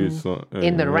 I it's mean, too slow.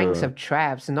 in the ranks of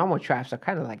traps, normal traps are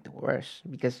kind of like the worst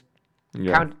because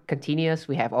Yeah. continuous,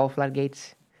 we have all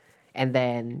floodgates, and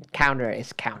then counter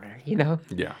is counter. You know,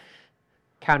 Yeah.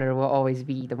 counter will always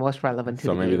be the most relevant to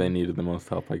So the maybe game. they needed the most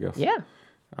help, I guess. Yeah.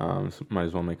 So might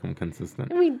as well make them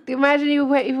consistent. I mean, imagine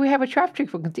if we have a trap trick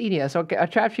for continuous or a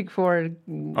trap trick for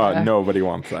Nobody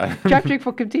wants that. trap trick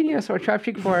for continuous or trap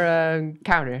trick for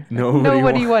counter.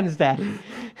 Nobody wants that.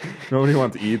 Nobody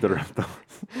wants either of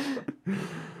those.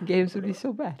 Games would be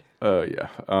so bad. Yeah.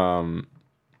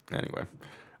 Anyway.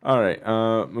 All right.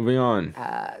 Moving on.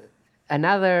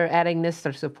 Another adding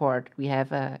Nistar support, we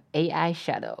have AI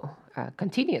Shadow,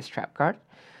 continuous trap card.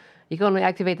 You can only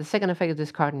activate the second effect of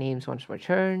this card names once per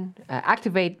turn.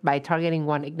 Activate by targeting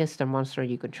one Ignister monster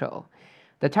you control.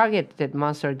 The targeted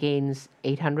monster gains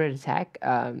 800 attack.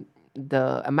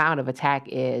 The amount of attack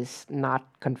is not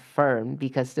confirmed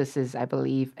because this is, I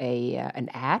believe, an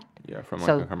ad. Yeah, from like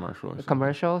So, a commercial or something.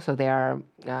 Commercial, so they are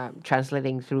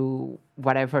translating through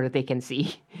whatever they can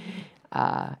see.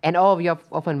 And all of your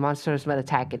open monsters will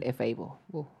attack it if able.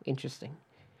 Ooh, interesting.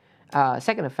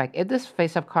 Second effect, if this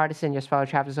face-up card is in your spell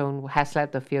trap zone, has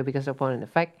left the field because of opponent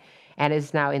effect, and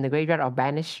is now in the graveyard or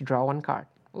banished, draw one card.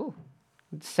 Ooh.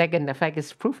 Second effect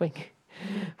is proofing.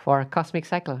 For Cosmic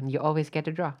Cyclone, you always get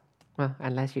to draw. Well,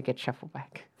 unless you get shuffled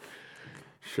back.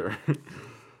 Sure.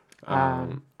 Yeah.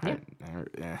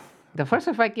 The first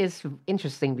effect is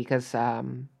interesting because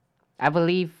I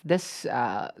believe this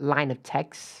line of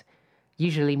text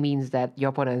usually means that your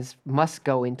opponents must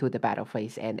go into the battle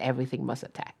phase and everything must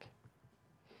attack.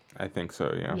 I think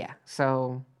so, yeah. Yeah,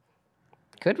 so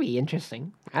could be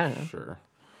interesting. I don't know. Sure.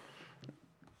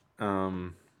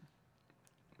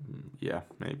 Yeah,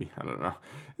 maybe. I don't know.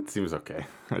 It seems okay,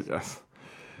 I guess.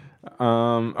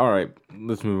 All right,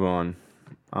 let's move on.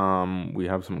 We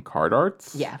have some card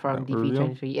arts. Yeah, from that were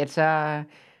revealed. DP23. It's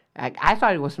I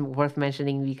thought it was worth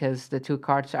mentioning because the two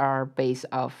card arts are based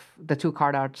off the two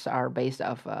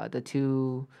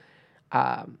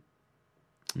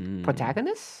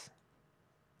protagonists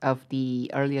of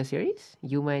the earlier series,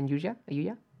 Yuma and Yuya.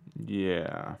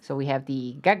 Yeah. So we have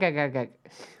the Gaga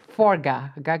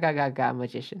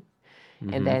magician,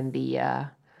 and then the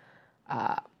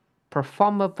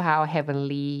Performer Power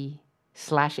Heavenly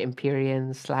 /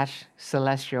 Empyrean /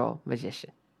 Celestial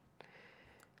magician.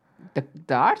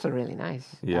 The arts are really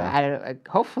nice. Yeah.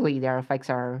 Hopefully their effects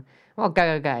are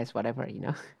Gaga is whatever,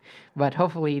 but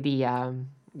hopefully the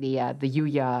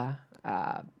Yuya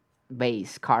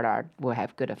base card art will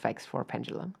have good effects for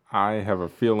Pendulum. I have a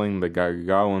feeling the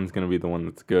Gaga one's going to be the one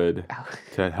that's good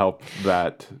to help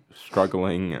that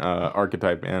struggling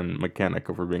archetype and mechanic,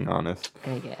 if we're being honest.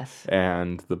 I guess.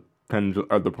 And the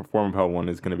the Perform Power one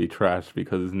is going to be trash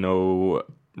because no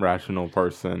rational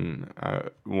person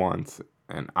wants,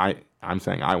 and I'm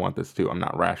saying I want this too. I'm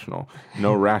not rational.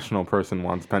 No rational person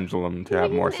wants Pendulum to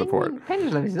have more support.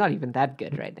 Pendulum is not even that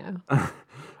good right now.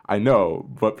 I know,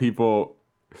 but people...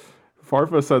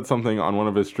 Farfa said something on one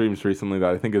of his streams recently that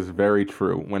I think is very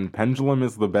true. When Pendulum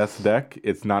is the best deck,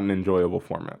 it's not an enjoyable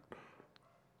format.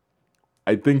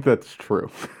 I think that's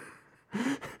true.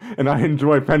 And I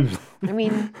enjoy Pendulum. I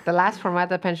mean, the last format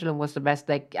that Pendulum was the best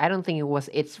deck. I don't think it was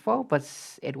its fault, but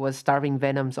it was Starving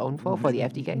Venom's own fault for the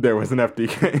FTK. There was an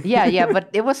FTK. Yeah, but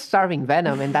it was Starving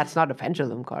Venom, and that's not a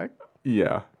Pendulum card.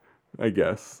 Yeah, I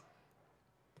guess.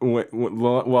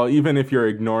 Well, even if you're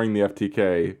ignoring the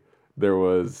FTK, there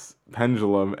was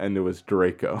Pendulum and there was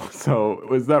Draco. So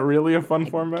was that really a fun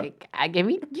format? I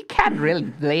mean, you can't really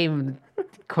blame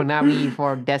Konami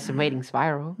for decimating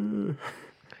Spiral.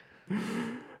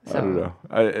 I don't know.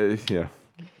 Yeah,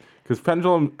 because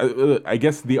Pendulum. I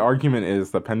guess the argument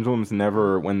is that Pendulums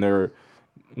never, when they're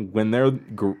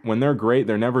great,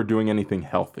 they're never doing anything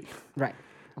healthy. Right.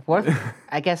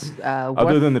 I guess.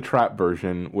 Other than the trap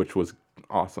version, which was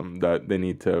awesome, that they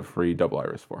need to free Double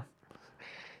Iris for.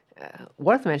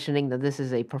 Worth mentioning that this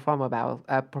is a Perform a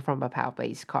Power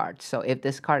based card. So if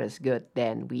this card is good,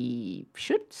 then we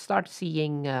should start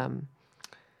seeing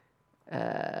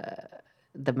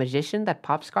the Magician that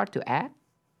pops card to add.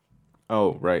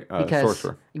 Oh, right.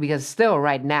 Sorcerer. Because still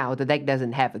right now the deck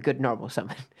doesn't have a good normal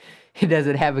summon. It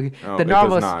doesn't have a it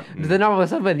does not. The normal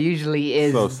summon usually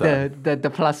is So sad. the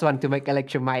 +1 to make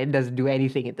Electromite. It doesn't do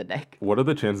anything in the deck. What are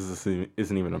the chances this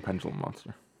isn't even a Pendulum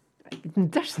monster?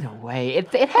 There's no way.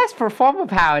 It has Performer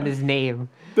Power in its name.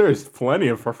 There's plenty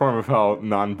of Performance Power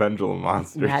non-Pendulum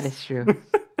monsters. That is true.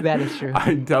 That is true.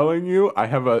 I'm telling you, I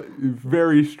have a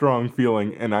very strong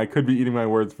feeling, and I could be eating my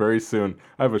words very soon.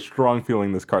 I have a strong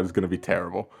feeling this card is going to be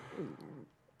terrible.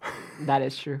 That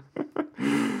is true.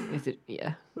 Is it?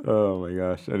 Yeah. Oh my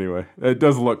gosh. Anyway, it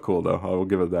does look cool, though. I will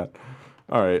give it that.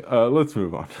 All right, let's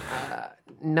move on.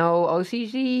 No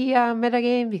OCG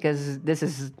metagame because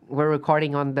we're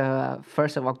recording on the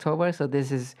 1st of October, so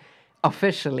this is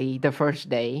officially the first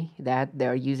day that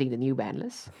they're using the new ban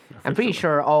list. I'm pretty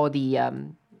sure all the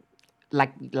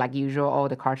like usual, all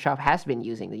the card shop has been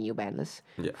using the new ban list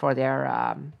Yeah. for their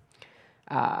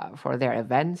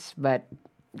events, but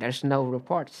there's no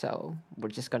report, so we're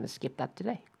just gonna skip that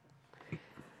today.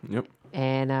 Yep.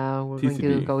 And we're going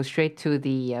to TCB. go straight to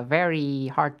the very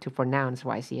hard to pronounce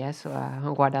YCS,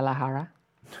 Guadalajara.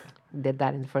 Did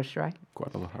that in the first try.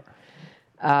 Guadalajara.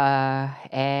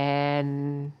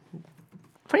 And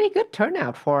pretty good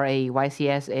turnout for a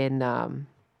YCS in,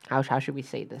 how should we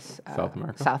say this? South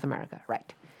America? South America,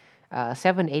 right.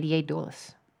 788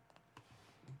 duelists.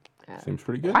 Seems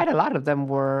pretty good. Quite a lot of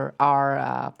them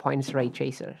are points ray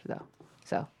chasers, though.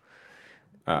 So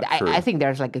True. I think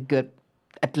there's like a good,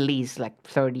 at least like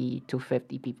 30 to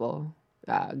 50 people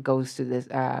went to this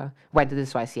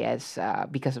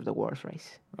YCS because of the Worlds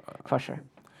race, for sure.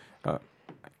 I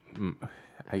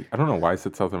don't know why I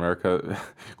said South America.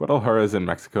 Guadalajara is in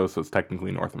Mexico, so it's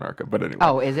technically North America. But anyway.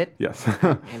 Oh, is it? Yes.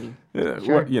 I mean,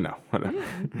 sure. Whatever.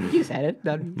 You said it.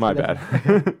 Don't My say that.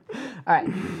 bad. All right.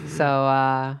 So,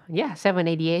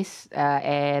 788s.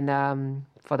 And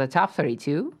for the top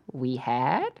 32, we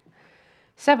had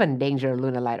 7 Danger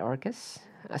Lunalight Orcas,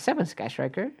 7 Sky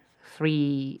Striker,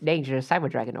 3 Danger Cyber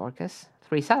Dragon Orcas,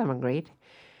 3 Salamangreat,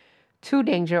 2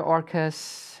 Danger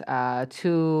Orcas,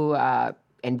 2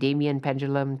 Endymion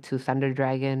Pendulum, 2 Thunder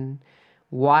Dragon,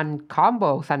 1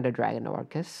 combo Thunder Dragon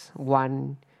Orcas,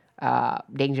 1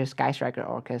 Danger Sky Striker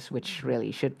Orcas, which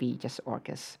really should be just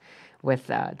Orcas with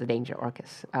the Danger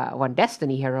Orcas, 1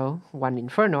 Destiny Hero, 1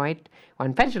 Infernoid,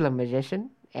 1 Pendulum Magician,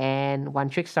 and 1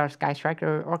 Trickstar Sky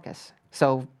Striker Orcas.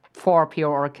 So 4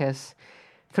 Pure Orcas,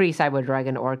 3 Cyber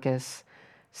Dragon Orcas,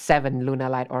 7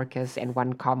 Lunalight Orcas, and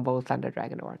 1 combo Thunder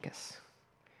Dragon Orcas.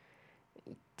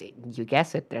 You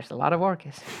guess it, there's a lot of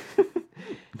Orcas.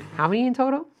 How many in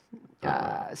total?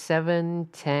 7,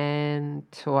 10,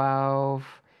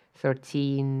 12,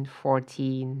 13,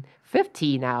 14,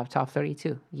 15 out of top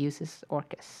 32 uses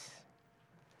Orcas.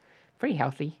 Pretty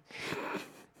healthy.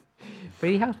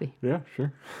 Pretty healthy. Yeah,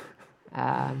 sure.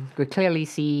 We clearly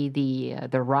see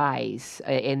the rise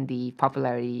in the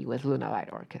popularity with Lunalight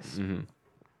Orcas.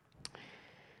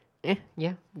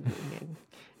 Yeah.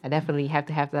 I definitely have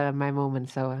to have that in my moment.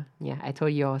 So I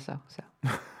told you also. So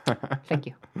thank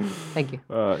you.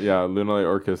 Yeah, Lunalight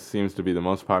Orcus seems to be the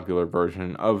most popular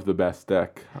version of the best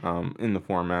deck in the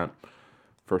format,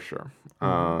 for sure.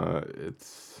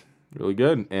 It's really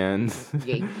good, and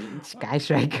Sky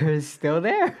Striker is still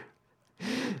there.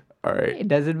 all right. It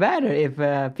doesn't matter if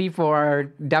people are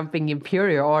dumping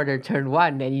Imperial Order turn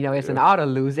 1 and it's an auto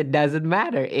lose. It doesn't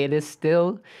matter. It is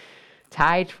still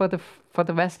tied for the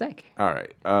best deck. All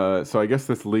right. So I guess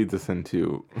this leads us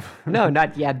into. No,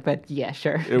 not yet, but yeah,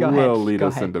 sure. It Go will ahead. lead Go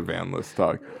us ahead. into ban list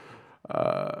talk.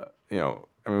 I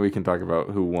mean, we can talk about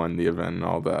who won the event and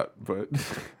all that, but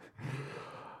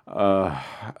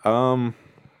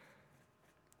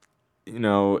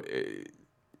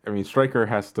I mean, Striker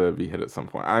has to be hit at some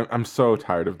point. I'm so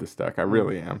tired of this deck. I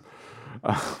really am.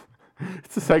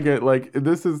 It's the second,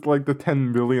 this is like the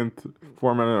 10 millionth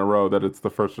format in a row that it's the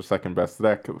first or second best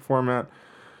deck of the format.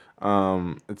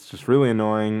 It's just really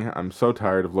annoying. I'm so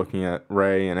tired of looking at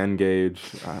Ray and Engage.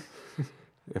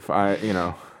 If I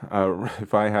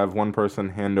have one person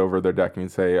hand over their deck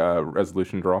and say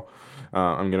resolution draw,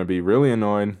 I'm gonna be really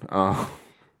annoyed.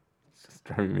 It's just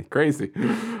driving me crazy.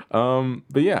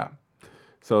 But yeah.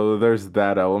 So there's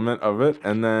that element of it,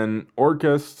 and then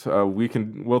Orcust,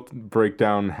 we'll break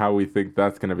down how we think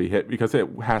that's going to be hit, because it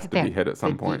has to be hit at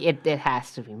some point. It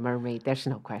has to be Mermaid. There's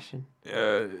no question.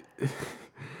 There's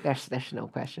no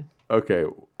question. Okay,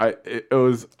 it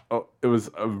was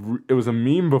a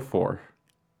meme before,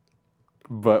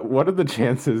 but what are the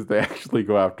chances they actually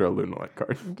go after a Lunalight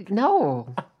card?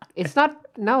 No, it's not.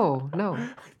 No. I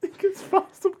think it's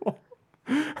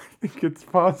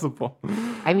possible.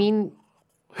 I mean,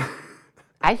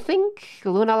 I think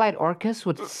Lunalight Orcus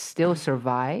would still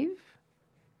survive,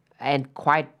 and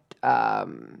quite.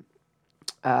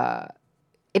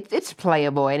 It's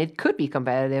playable, and it could be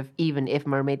competitive even if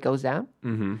Mermaid goes down.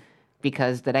 Mm-hmm.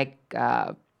 Because the deck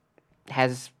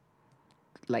has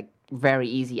very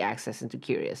easy access into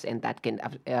Curious, and that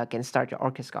can start your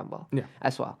Orcus combo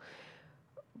as well.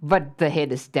 But the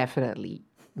hit is definitely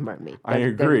Mermaid. I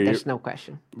agree. There's no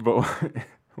question. But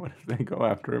what if they go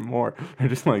after it more? They're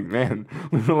just like, man,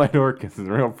 Lunalight Orcus is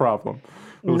a real problem.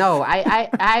 No,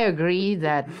 I agree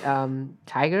that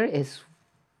Tiger is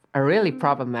a really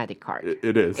problematic card.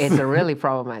 It is. It's a really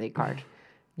problematic card.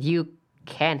 You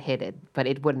can hit it, but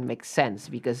it wouldn't make sense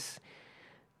because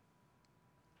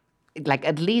like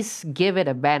at least give it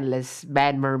a banless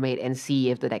ban mermaid and see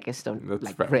if the deck is still That's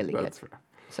like fair. really That's good. fair.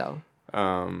 So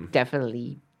Um,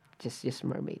 definitely just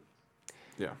mermaid.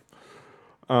 yeah.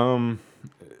 And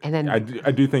then I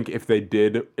do think if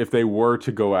they were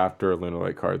to go after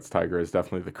Lunalight cards, Tiger is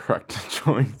definitely the correct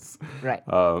choice. right.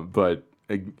 But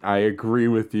I agree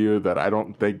with you that I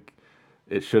don't think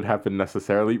it should happen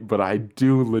necessarily, but I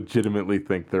do legitimately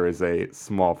think there is a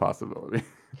small possibility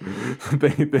they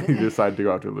decide to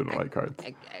go after Lunalight cards.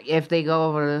 If they go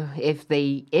over, if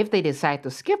they decide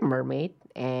to skip mermaid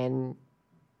and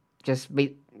just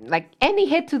be like any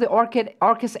hit to the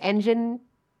Orcus engine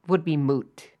would be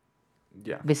moot.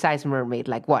 Yeah. Besides mermaid,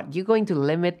 like what you're going to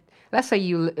limit? Let's say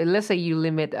you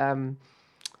limit What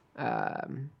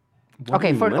do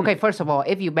you limit? First of all,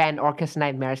 if you ban Orcus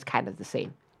Nightmare, it's kind of the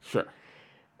same. Sure.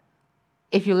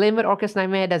 If you limit Orcus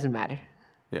Nightmare, it doesn't matter.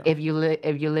 Yeah. If you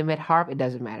limit Harp, it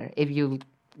doesn't matter. If you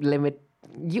limit,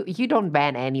 you don't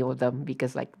ban any of them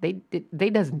because like they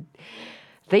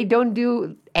don't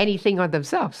do anything on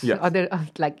themselves. Yes.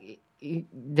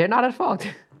 They're not at fault.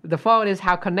 The fault is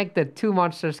how connected two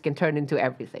monsters can turn into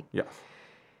everything. Yes.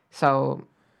 So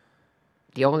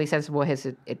the only sensible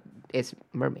is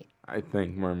mermaid. I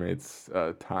think Mermaid's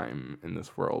time in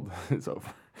this world is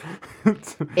over.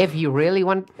 If you really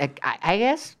want, like, I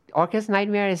guess Orcus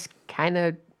Nightmare is kind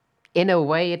of, in a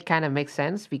way, it kind of makes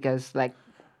sense because like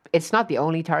it's not the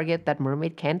only target that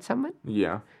mermaid can summon.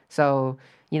 Yeah. So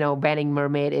banning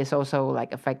mermaid is also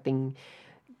like affecting,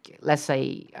 let's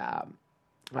say,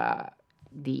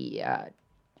 the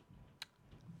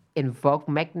invoke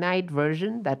Magnite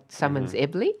version that summons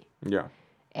Ibli. Yeah.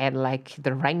 And like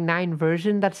the rank 9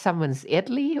 version that summons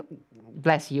Italy,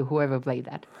 bless you, whoever played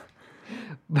that.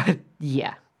 But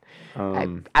yeah,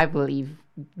 I believe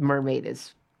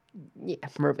mermaid's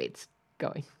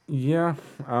going. Yeah,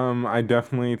 I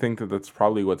definitely think that that's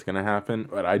probably what's going to happen.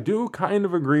 But I do kind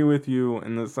of agree with you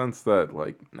in the sense that,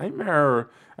 like, Nightmare,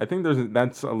 I think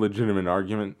that's a legitimate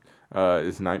argument,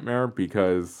 is Nightmare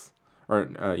because,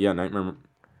 Nightmare.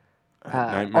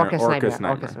 Orcus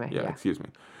Nightmare. Yeah, excuse me.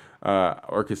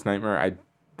 Orcus Nightmare, I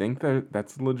think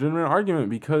that's a legitimate argument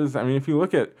because, I mean, if you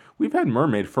look at, we've had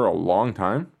Mermaid for a long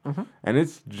time, and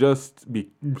it's just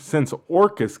since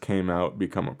Orcus came out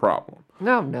become a problem.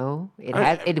 No,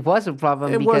 it was a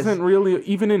problem. It wasn't really,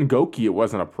 even in Goki, it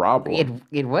wasn't a problem.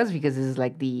 It was because it's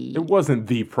like It wasn't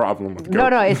the problem with Goki.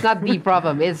 No, it's not the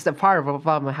problem. It's the part of the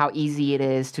problem how easy it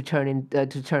is to turn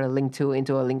a Link 2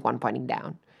 into a Link 1 pointing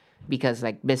down. Because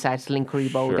like besides Link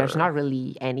Kuriboh, there's not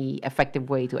really any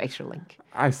effective way to extra link.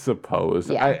 I suppose.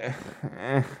 Yeah.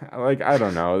 I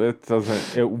don't know. It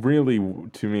really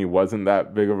to me wasn't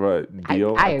that big of a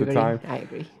deal I at agree. the time. I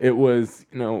agree. It was,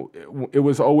 it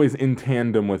was always in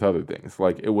tandem with other things.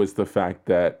 Like it was the fact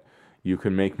that you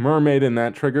could make Mermaid and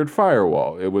that triggered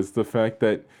Firewall. It was the fact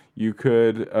that you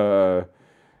could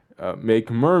make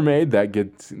Mermaid that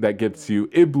gets you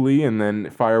Ibli, and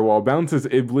then Firewall bounces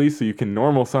Ibli, so you can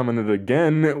normal summon it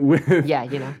again with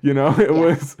it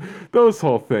was those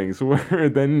whole things where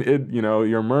then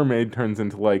your Mermaid turns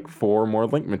into like 4 more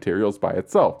Link materials by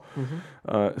itself.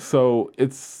 So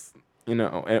it's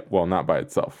not by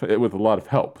itself, with a lot of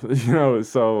help.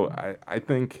 So I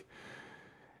think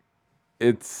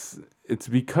it's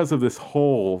because of this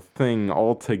whole thing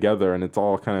all together, and it's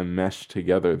all kind of meshed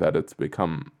together that it's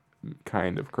become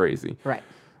kind of crazy. Right.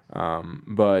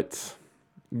 But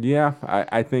yeah,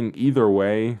 I think either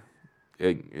way,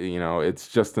 it's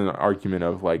just an argument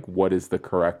of like what is the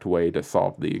correct way to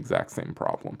solve the exact same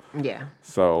problem. Yeah.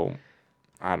 So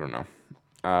I don't know.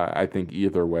 I think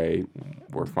either way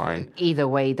we're fine. Either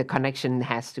way, the connection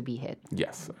has to be hit.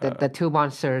 Yes. The two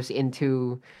monsters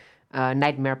into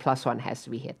Nightmare +1 has to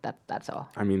be hit. That's all.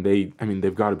 I mean,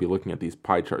 they've got to be looking at these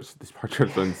pie charts. These pie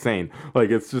charts are insane. Like,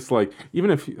 it's just like, even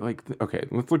if, like, okay,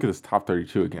 let's look at this top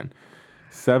 32 again.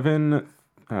 7,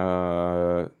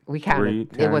 we counted. 3,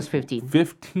 10, it was 15.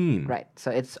 15. Right. So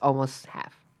it's almost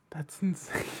half. That's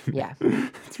insane. Yeah.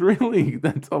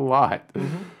 That's a lot.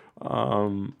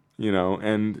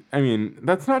 And I mean,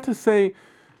 that's not to say,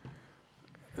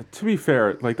 to be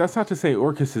fair, like, that's not to say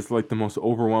Orcus is, like, the most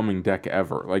overwhelming deck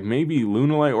ever. Like, maybe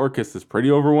Lunalight Orcus is pretty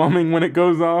overwhelming when it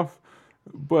goes off,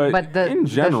 but in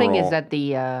general... the thing is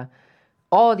that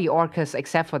all the Orcus,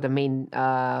 except for the main,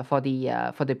 for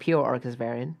the pure Orcus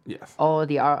variant, yes, all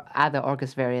the other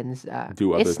Orcus variants,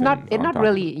 do other it's not, things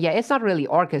it's not really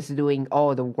Orcus doing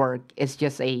all the work. It's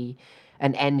just an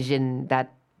engine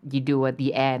that you do at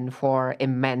the end for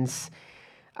immense...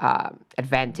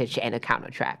 advantage and a counter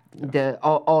trap. Yes.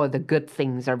 All the good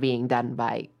things are being done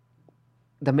by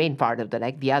the main part of the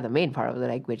deck, the other main part of the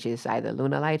deck, which is either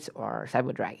Lunalights or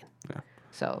Cyber Dragon. Yeah.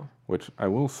 So Which I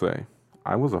will say,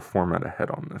 I was a format ahead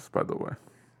on this, by the way.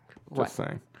 what? Just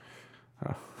saying.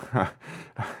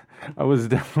 I was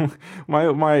definitely my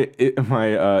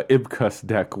Ibcus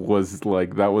deck was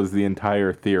like that was the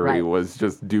entire theory Right. was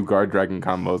just do guard dragon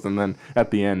combos and then at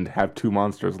the end have 2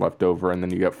 monsters left over and then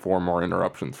you get 4 more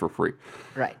interruptions for free.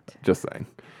 Right. Just saying.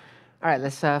 All right,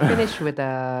 let's finish with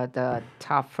the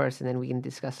top first, and then we can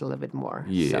discuss a little bit more.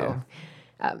 Yeah. So,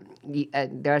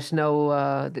 there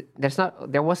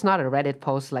was not a Reddit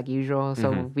post like usual,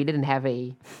 so we didn't have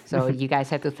a. So you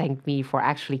guys had to thank me for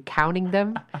actually counting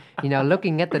them.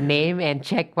 Looking at the name and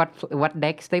check what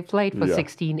decks they played for Yeah.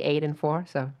 16, 8, and 4.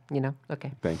 So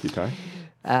okay. Thank you, Ty.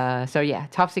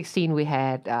 Top 16 we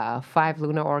had 5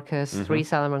 Luna Orcus, 3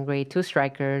 Salamangreat, 2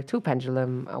 Striker, 2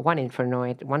 Pendulum, 1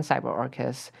 Infernoid, 1 Cyber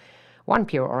Orcus, 1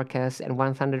 Pure Orcus, and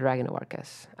 1 Thunder Dragon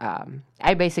Orcus.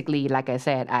 I basically, like I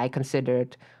said, I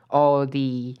considered all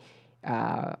the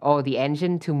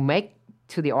engine to make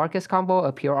to the Orcus combo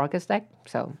a Pure Orcus deck.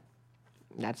 So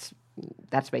that's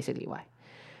basically why.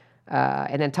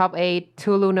 And then top 8,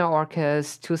 2 Luna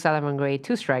Orcus, 2 Salamangreat,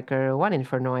 2 Striker, 1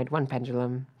 Infernoid, 1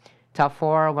 Pendulum. Top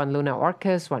 4, 1 Luna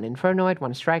Orcus, 1 Infernoid,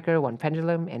 1 Striker, 1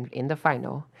 Pendulum, and in the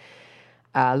final,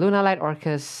 Luna Light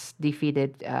Orcus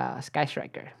defeated Sky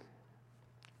Striker.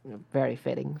 Very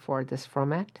fitting for this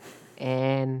format.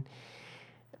 And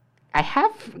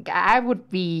I would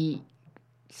be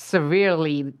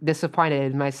severely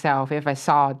disappointed in myself if I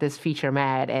saw this feature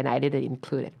mat and I didn't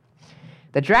include it.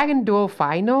 The Dragon Duel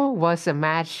final was a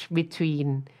match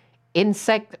between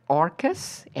Insect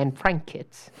Orcus and Prank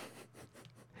Kids.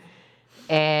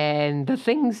 And the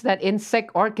things that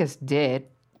Insect Orcus did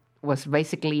was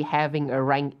basically having a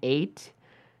rank 8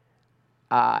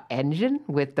 engine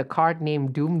with the card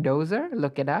named Doom Dozer.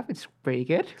 Look it up, it's pretty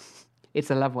good. It's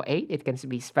a level 8. It can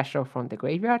be special from the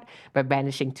graveyard by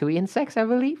banishing 2 insects, I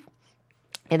believe.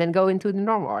 And then go into the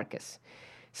normal Orcus.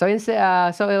 So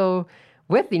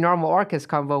with the normal Orcus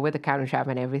combo with the counter trap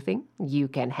and everything, you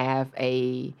can have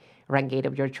a rank 8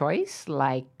 of your choice,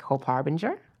 like Hope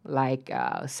Harbinger, like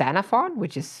Xanathon,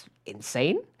 which is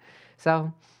insane.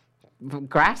 So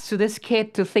congrats to this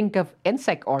kid to think of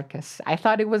Insect Orcus. I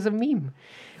thought it was a meme,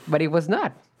 but it was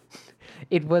not.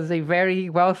 It was a very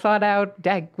well thought out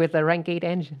deck with a rank 8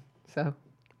 engine. So,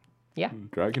 yeah.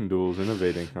 Dragon Duel's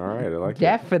innovating. All right, I like it.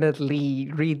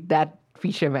 Definitely read that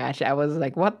feature match. I was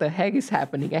like, what the heck is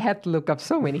happening? I had to look up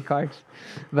so many cards.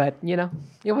 But,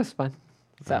 it was fun.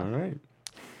 So, All right.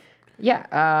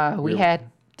 yeah, we had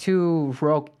 2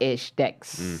 rogue-ish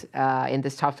decks in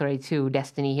this top 32,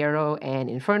 Destiny Hero and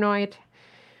Infernoid.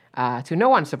 To no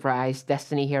one's surprise,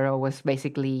 Destiny Hero was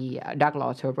basically Dark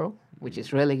Law Turbo, which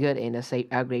is really good in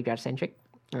a graveyard-centric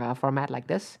format like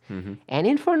this. And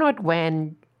Infernoid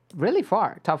went really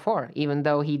far, top 4, even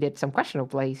though he did some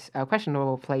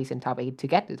questionable plays in top 8 to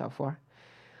get to top 4.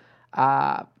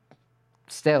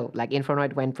 Still, like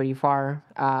Infernoid went pretty far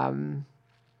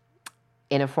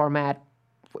in a format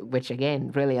which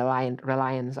again really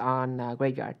reliance on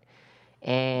graveyard,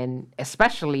 and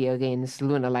especially against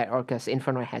Luna Light Orcus,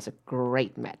 Infernoid has a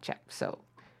great matchup. So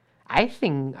I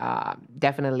think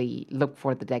definitely look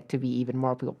for the deck to be even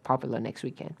more popular next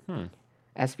weekend,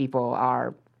 as people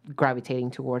are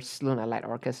gravitating towards Luna Light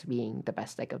Orcus being the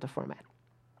best deck of the format.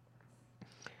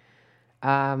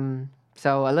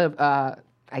 So a little,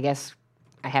 I guess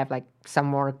I have like some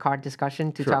more card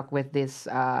discussion to talk with this,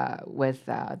 with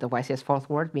the YCS Fourth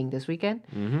Ward being this weekend.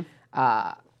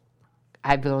 I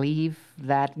believe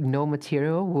that no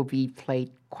material will be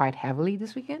played quite heavily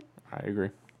this weekend. I agree.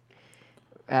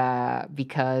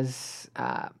 Because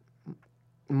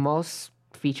most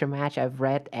feature match I've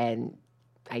read and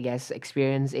I guess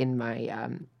experienced in my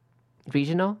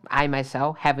regional, I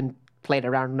myself haven't played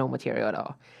around no material at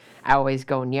all. I always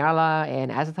go Nyala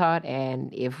and Azathoth,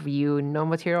 and if you no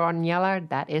material on Nyala,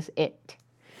 that is it.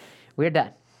 We're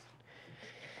done.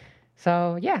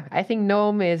 So yeah, I think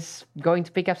Gnome is going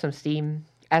to pick up some steam.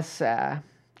 As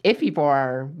if people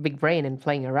are big brain and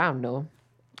playing around Gnome,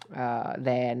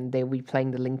 then they will be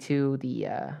playing the Link 2, the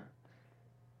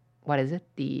what is it?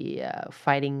 The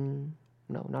fighting?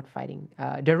 No, not fighting.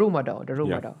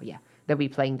 Darumado. Yeah, they'll be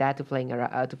playing that to play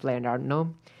around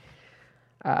Gnome.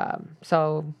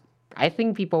 So I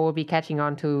think people will be catching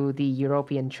on to the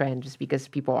European trend just because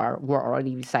people were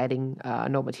already deciding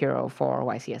no material for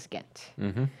YCS Ghent.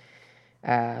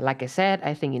 Like I said,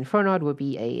 I think Infernoid would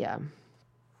be a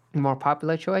more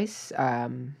popular choice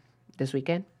this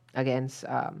weekend against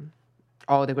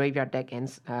all the graveyard deck and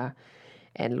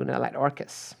Luna Light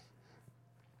Orcus.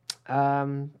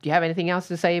 Do you have anything else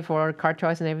to say for card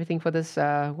choice and everything for this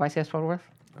YCS Fort Worth?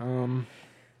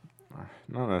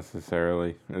 Not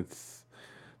necessarily. It's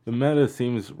The meta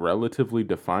seems relatively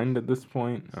defined at this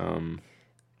point.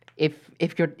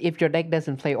 If your deck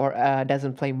doesn't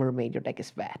play mermaid, your deck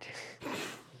is bad.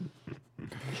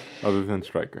 Other than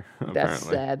Striker,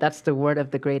 apparently. That's the word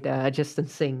of the great Justin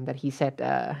Singh that he said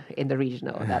in the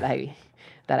regional that I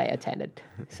attended.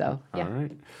 So yeah.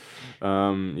 All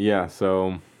right. Yeah.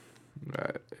 So,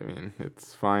 I mean,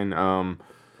 it's fine.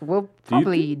 We'll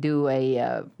probably do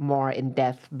a more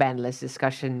in-depth ban list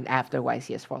discussion after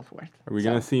YCS Fort Worth. Are we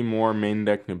gonna see more main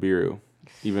deck Nibiru,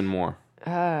 even more,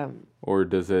 or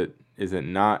is it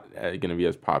not gonna be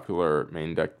as popular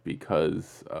main deck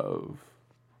because of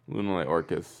Lunalight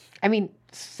Orcus? I mean,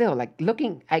 still, like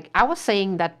looking, I was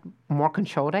saying that more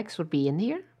control decks would be in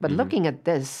here, but looking at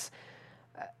this,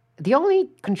 the only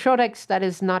control decks that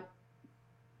is not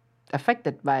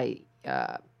affected by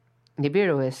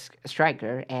Nibiru is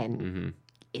Striker and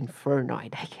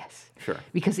Infernoid, I guess. Sure.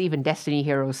 Because even Destiny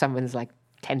Hero summons like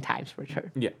 10 times per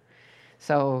turn. Yeah.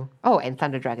 So, and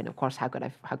Thunder Dragon, of course. How could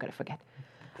I forget?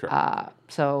 Sure.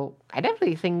 So I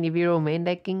definitely think Nibiru main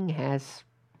decking has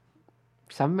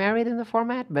some merit in the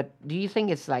format. But do you think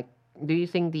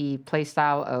the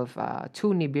playstyle of 2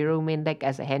 Nibiru main deck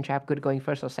as a hand trap could going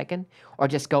first or second, or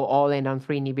just go all in on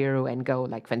 3 Nibiru and go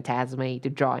like Phantasme to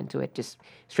draw into it, just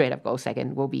straight up go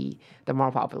second will be the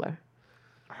more popular?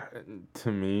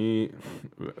 To me,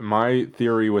 my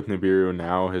theory with Nibiru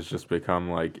now has just become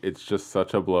like it's just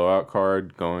such a blowout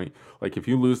card. Going like if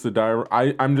you lose the die,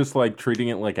 I'm just like treating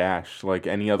it like Ash, like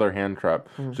any other hand trap.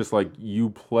 Just like you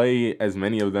play as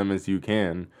many of them as you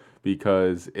can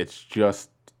because it's just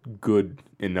good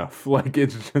enough. Like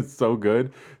it's just so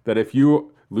good that if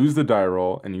you lose the die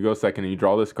roll and you go second and you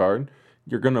draw this card,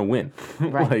 you're gonna win.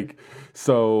 Right.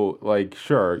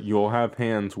 Sure, you'll have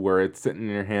hands where it's sitting in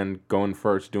your hand going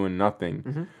first doing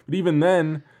nothing, but even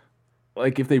then,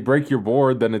 like if they break your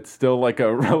board, then it's still like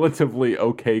a relatively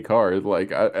okay card.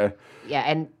 Like Yeah,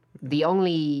 and the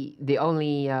only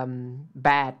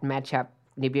bad matchup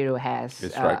Nibiru has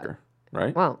is Striker,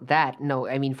 right? Well,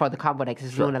 I mean for the combo decks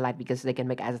is Lunalight because they can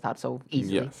make Azathoth so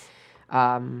easily. Yes.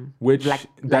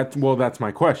 That's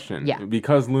my question. Yeah.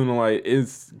 Because Lunalight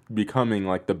is becoming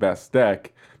like the best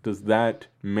deck, does that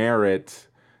merit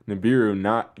Nibiru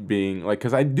not being like?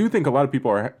 Because I do think a lot of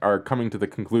people are coming to the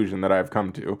conclusion that I've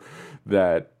come to,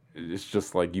 that it's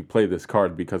just like you play this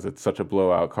card because it's such a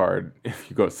blowout card if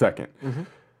you go second.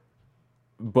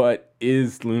 But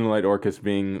is Lunalight Orcus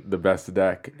being the best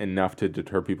deck enough to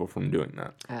deter people from doing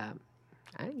that?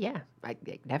 Yeah, I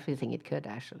definitely think it could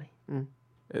actually.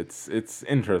 It's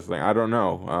interesting. I don't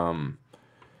know.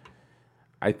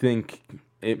 I think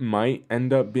it might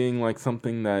end up being like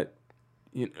something that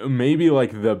maybe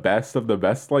like the best of the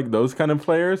best, like those kind of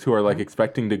players who are like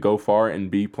expecting to go far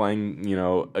and be playing,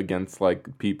 against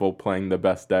like people playing the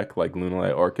best deck like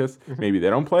Lunalight Orcus. Maybe they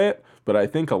don't play it, but I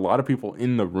think a lot of people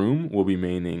in the room will be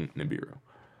maining Nibiru.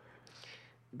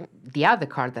 The other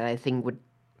card that I think would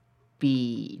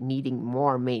be needing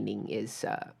more maining is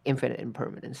Infinite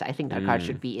Impermanence. I think that card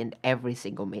should be in every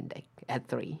single main deck at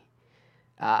 3.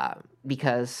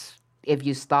 Because if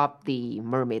you stop the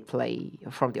Mermaid play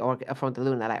from the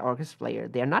Lunalight Orcus player,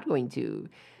 they're going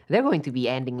to be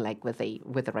ending like with a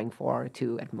rank 4 or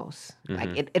 2 at most.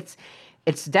 Like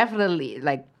it's definitely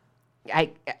like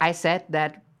I said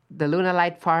that the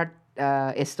Lunalight part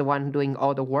is the one doing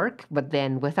all the work, but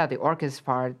then without the Orcus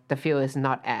part, the feel is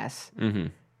not as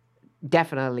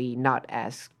definitely not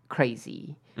as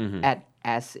crazy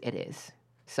as it is.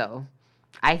 So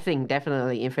I think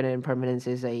definitely Infinite Impermanence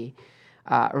is a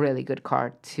really good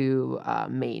card to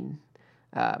main,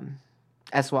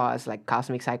 as well as like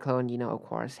Cosmic Cyclone, of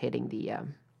course, hitting the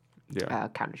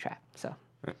counter trap. So.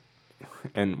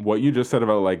 And what you just said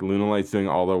about like Lunalight's doing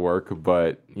all the work,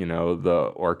 but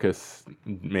the Orcus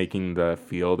making the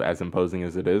field as imposing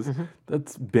as it is,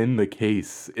 that's been the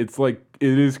case. It's like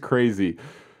it is crazy.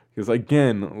 Because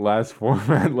again, last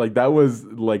format, like that was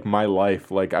like my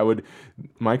life. Like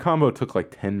my combo took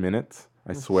like 10 minutes,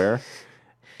 I swear,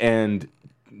 and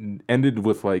ended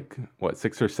with like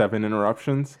 6 or 7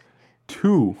 interruptions.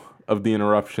 2 of the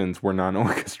interruptions were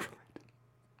non-Orcus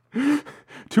related.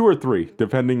 2 or 3,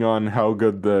 depending on how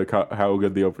good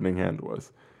the opening hand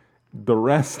was. The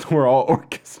rest were all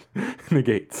Orcus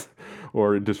negates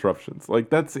or disruptions. Like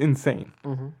that's insane.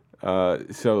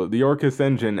 So the Orcus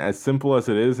engine, as simple as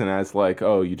it is, and as like,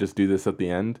 you just do this at the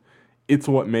end, it's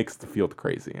what makes the field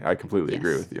crazy. I completely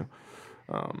agree with you.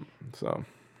 So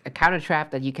a counter trap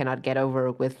that you cannot get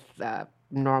over with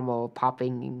normal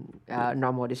popping,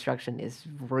 normal destruction is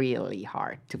really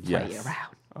hard to play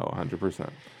around. 100%.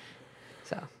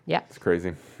 So yeah, it's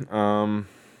crazy.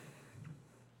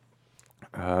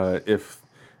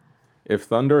 If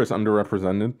Thunder is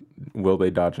underrepresented, will they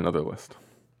dodge another list?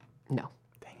 No.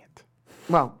 Dang it.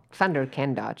 Well, Thunder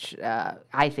can dodge.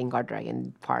 I think Guard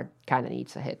Dragon part kind of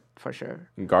needs a hit for sure.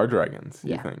 Guard Dragons,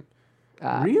 you Yeah. think?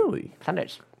 Really?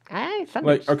 Thunder's. Thunder's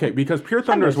Like, okay, because Pure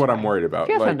Thunder is Thunder's what I'm fine. worried about.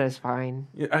 Pure Like, Thunder's fine.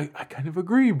 yeah, I kind of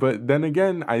agree, but then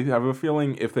again, I have a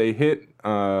feeling if they hit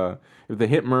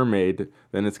Mermaid,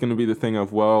 then it's going to be the thing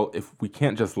of, well, if we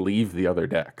can't just leave the other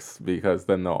decks, because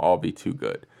then they'll all be too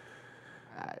good.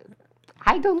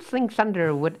 I don't think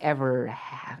Thunder would ever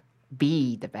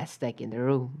be the best deck in the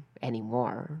room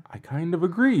anymore. I kind of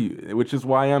agree, which is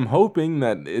why I'm hoping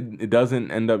that it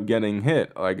doesn't end up getting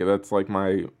hit. Like, that's like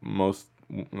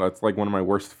that's like one of my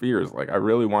worst fears. Like, I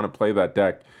really want to play that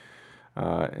deck,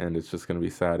 and it's just going to be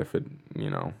sad if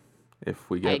if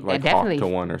we get I Hawk definitely to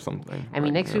 1 or something. I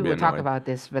mean, Like, next I'm week gonna we'll be talk annoyed. about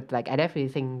this, but like I definitely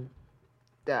think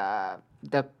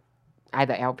the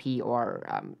either LP or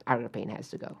Out of the Pain has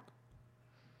to go.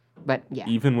 But yeah,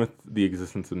 Even with the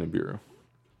existence of Nibiru.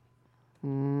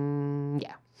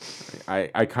 yeah.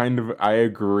 I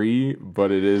agree,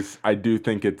 but I do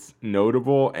think it's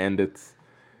notable, and it's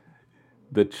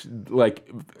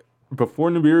before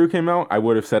Nibiru came out, I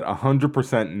would have said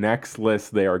 100% next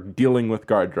list they are dealing with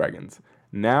Guard Dragons.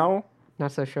 Now,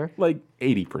 Not so sure. like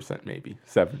 80% maybe,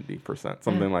 70%,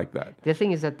 something like that. The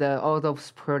thing is that the all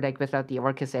those pro deck without the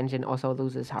Orcus engine also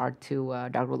loses hard to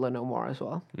Dark Ruler No More as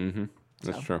well.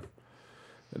 That's true.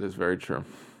 That is very true.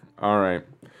 All right.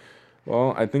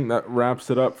 Well, I think that wraps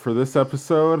it up for this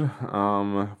episode.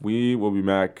 We will be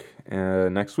back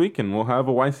next week, and we'll have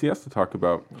a YCS to talk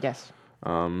about. Yes.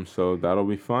 So that'll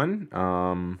be fun.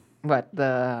 But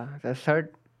the third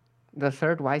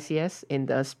YCS in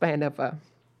the span of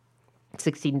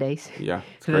 16 days. Yeah,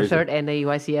 it's So crazy. the third NA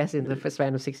YCS in the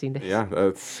span of 16 days. Yeah,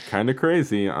 that's kind of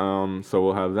crazy. So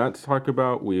we'll have that to talk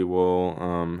about. We will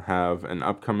have an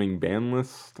upcoming ban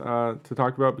list to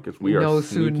talk about because we are No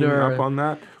sneaking sooner. up on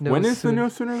that. No When is the soon- no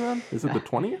sooner then? Is it the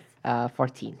 20th?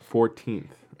 14. 14th.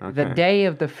 Okay. The day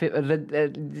of the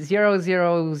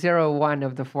 0001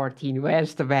 of the 14.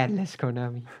 Where's the ban list,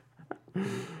 Konami?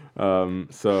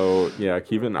 So yeah,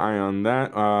 keep an eye on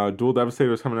that. Dual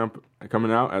Devastator is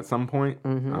coming out at some point.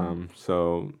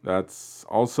 So that's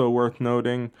also worth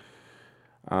noting.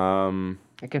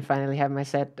 I can finally have my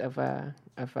set of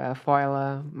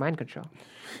foil mind control.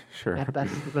 Sure.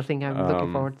 That's the thing I'm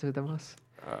looking forward to the most.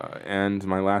 And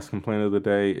my last complaint of the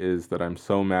day is that I'm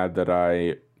so mad that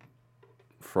I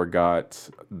forgot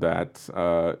that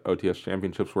OTS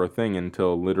championships were a thing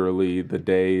until literally the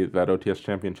day that OTS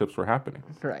championships were happening.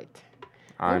 Right.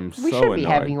 I'm We so should annoyed. be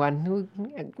having one.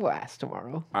 We'll ask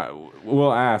tomorrow.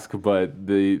 We'll ask, but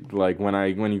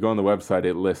when you go on the website,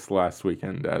 it lists last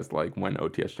weekend as like when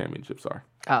OTS championships are.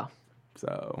 Oh,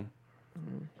 So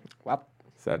well.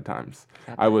 sad times.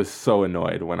 I was so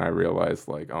annoyed when I realized,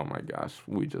 like, oh my gosh,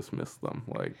 we just missed them.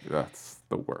 Like, that's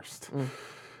the worst.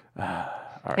 All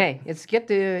right. Hey, it's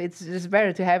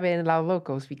better to have it in La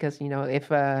Locos because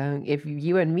if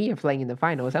you and me are playing in the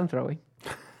finals, I'm throwing.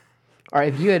 Or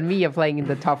if you and me are playing in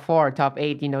the top 4, top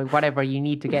 8, whatever you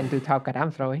need to get into Top Cut, I'm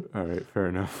throwing. All right, fair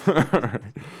enough. All right.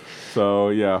 So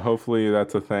yeah, hopefully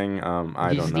that's a thing. I You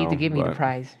don't just know. need to give me the but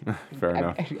prize. Fair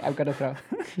enough. I'm gonna throw. All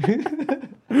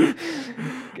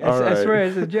I right. swear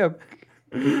it's a joke.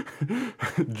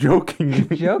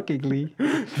 Jokingly. Jokingly.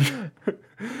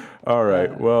 All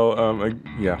right. Well,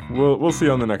 yeah, we'll see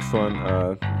you on the next one.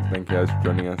 Thank you guys for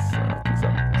joining us. Peace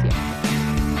out.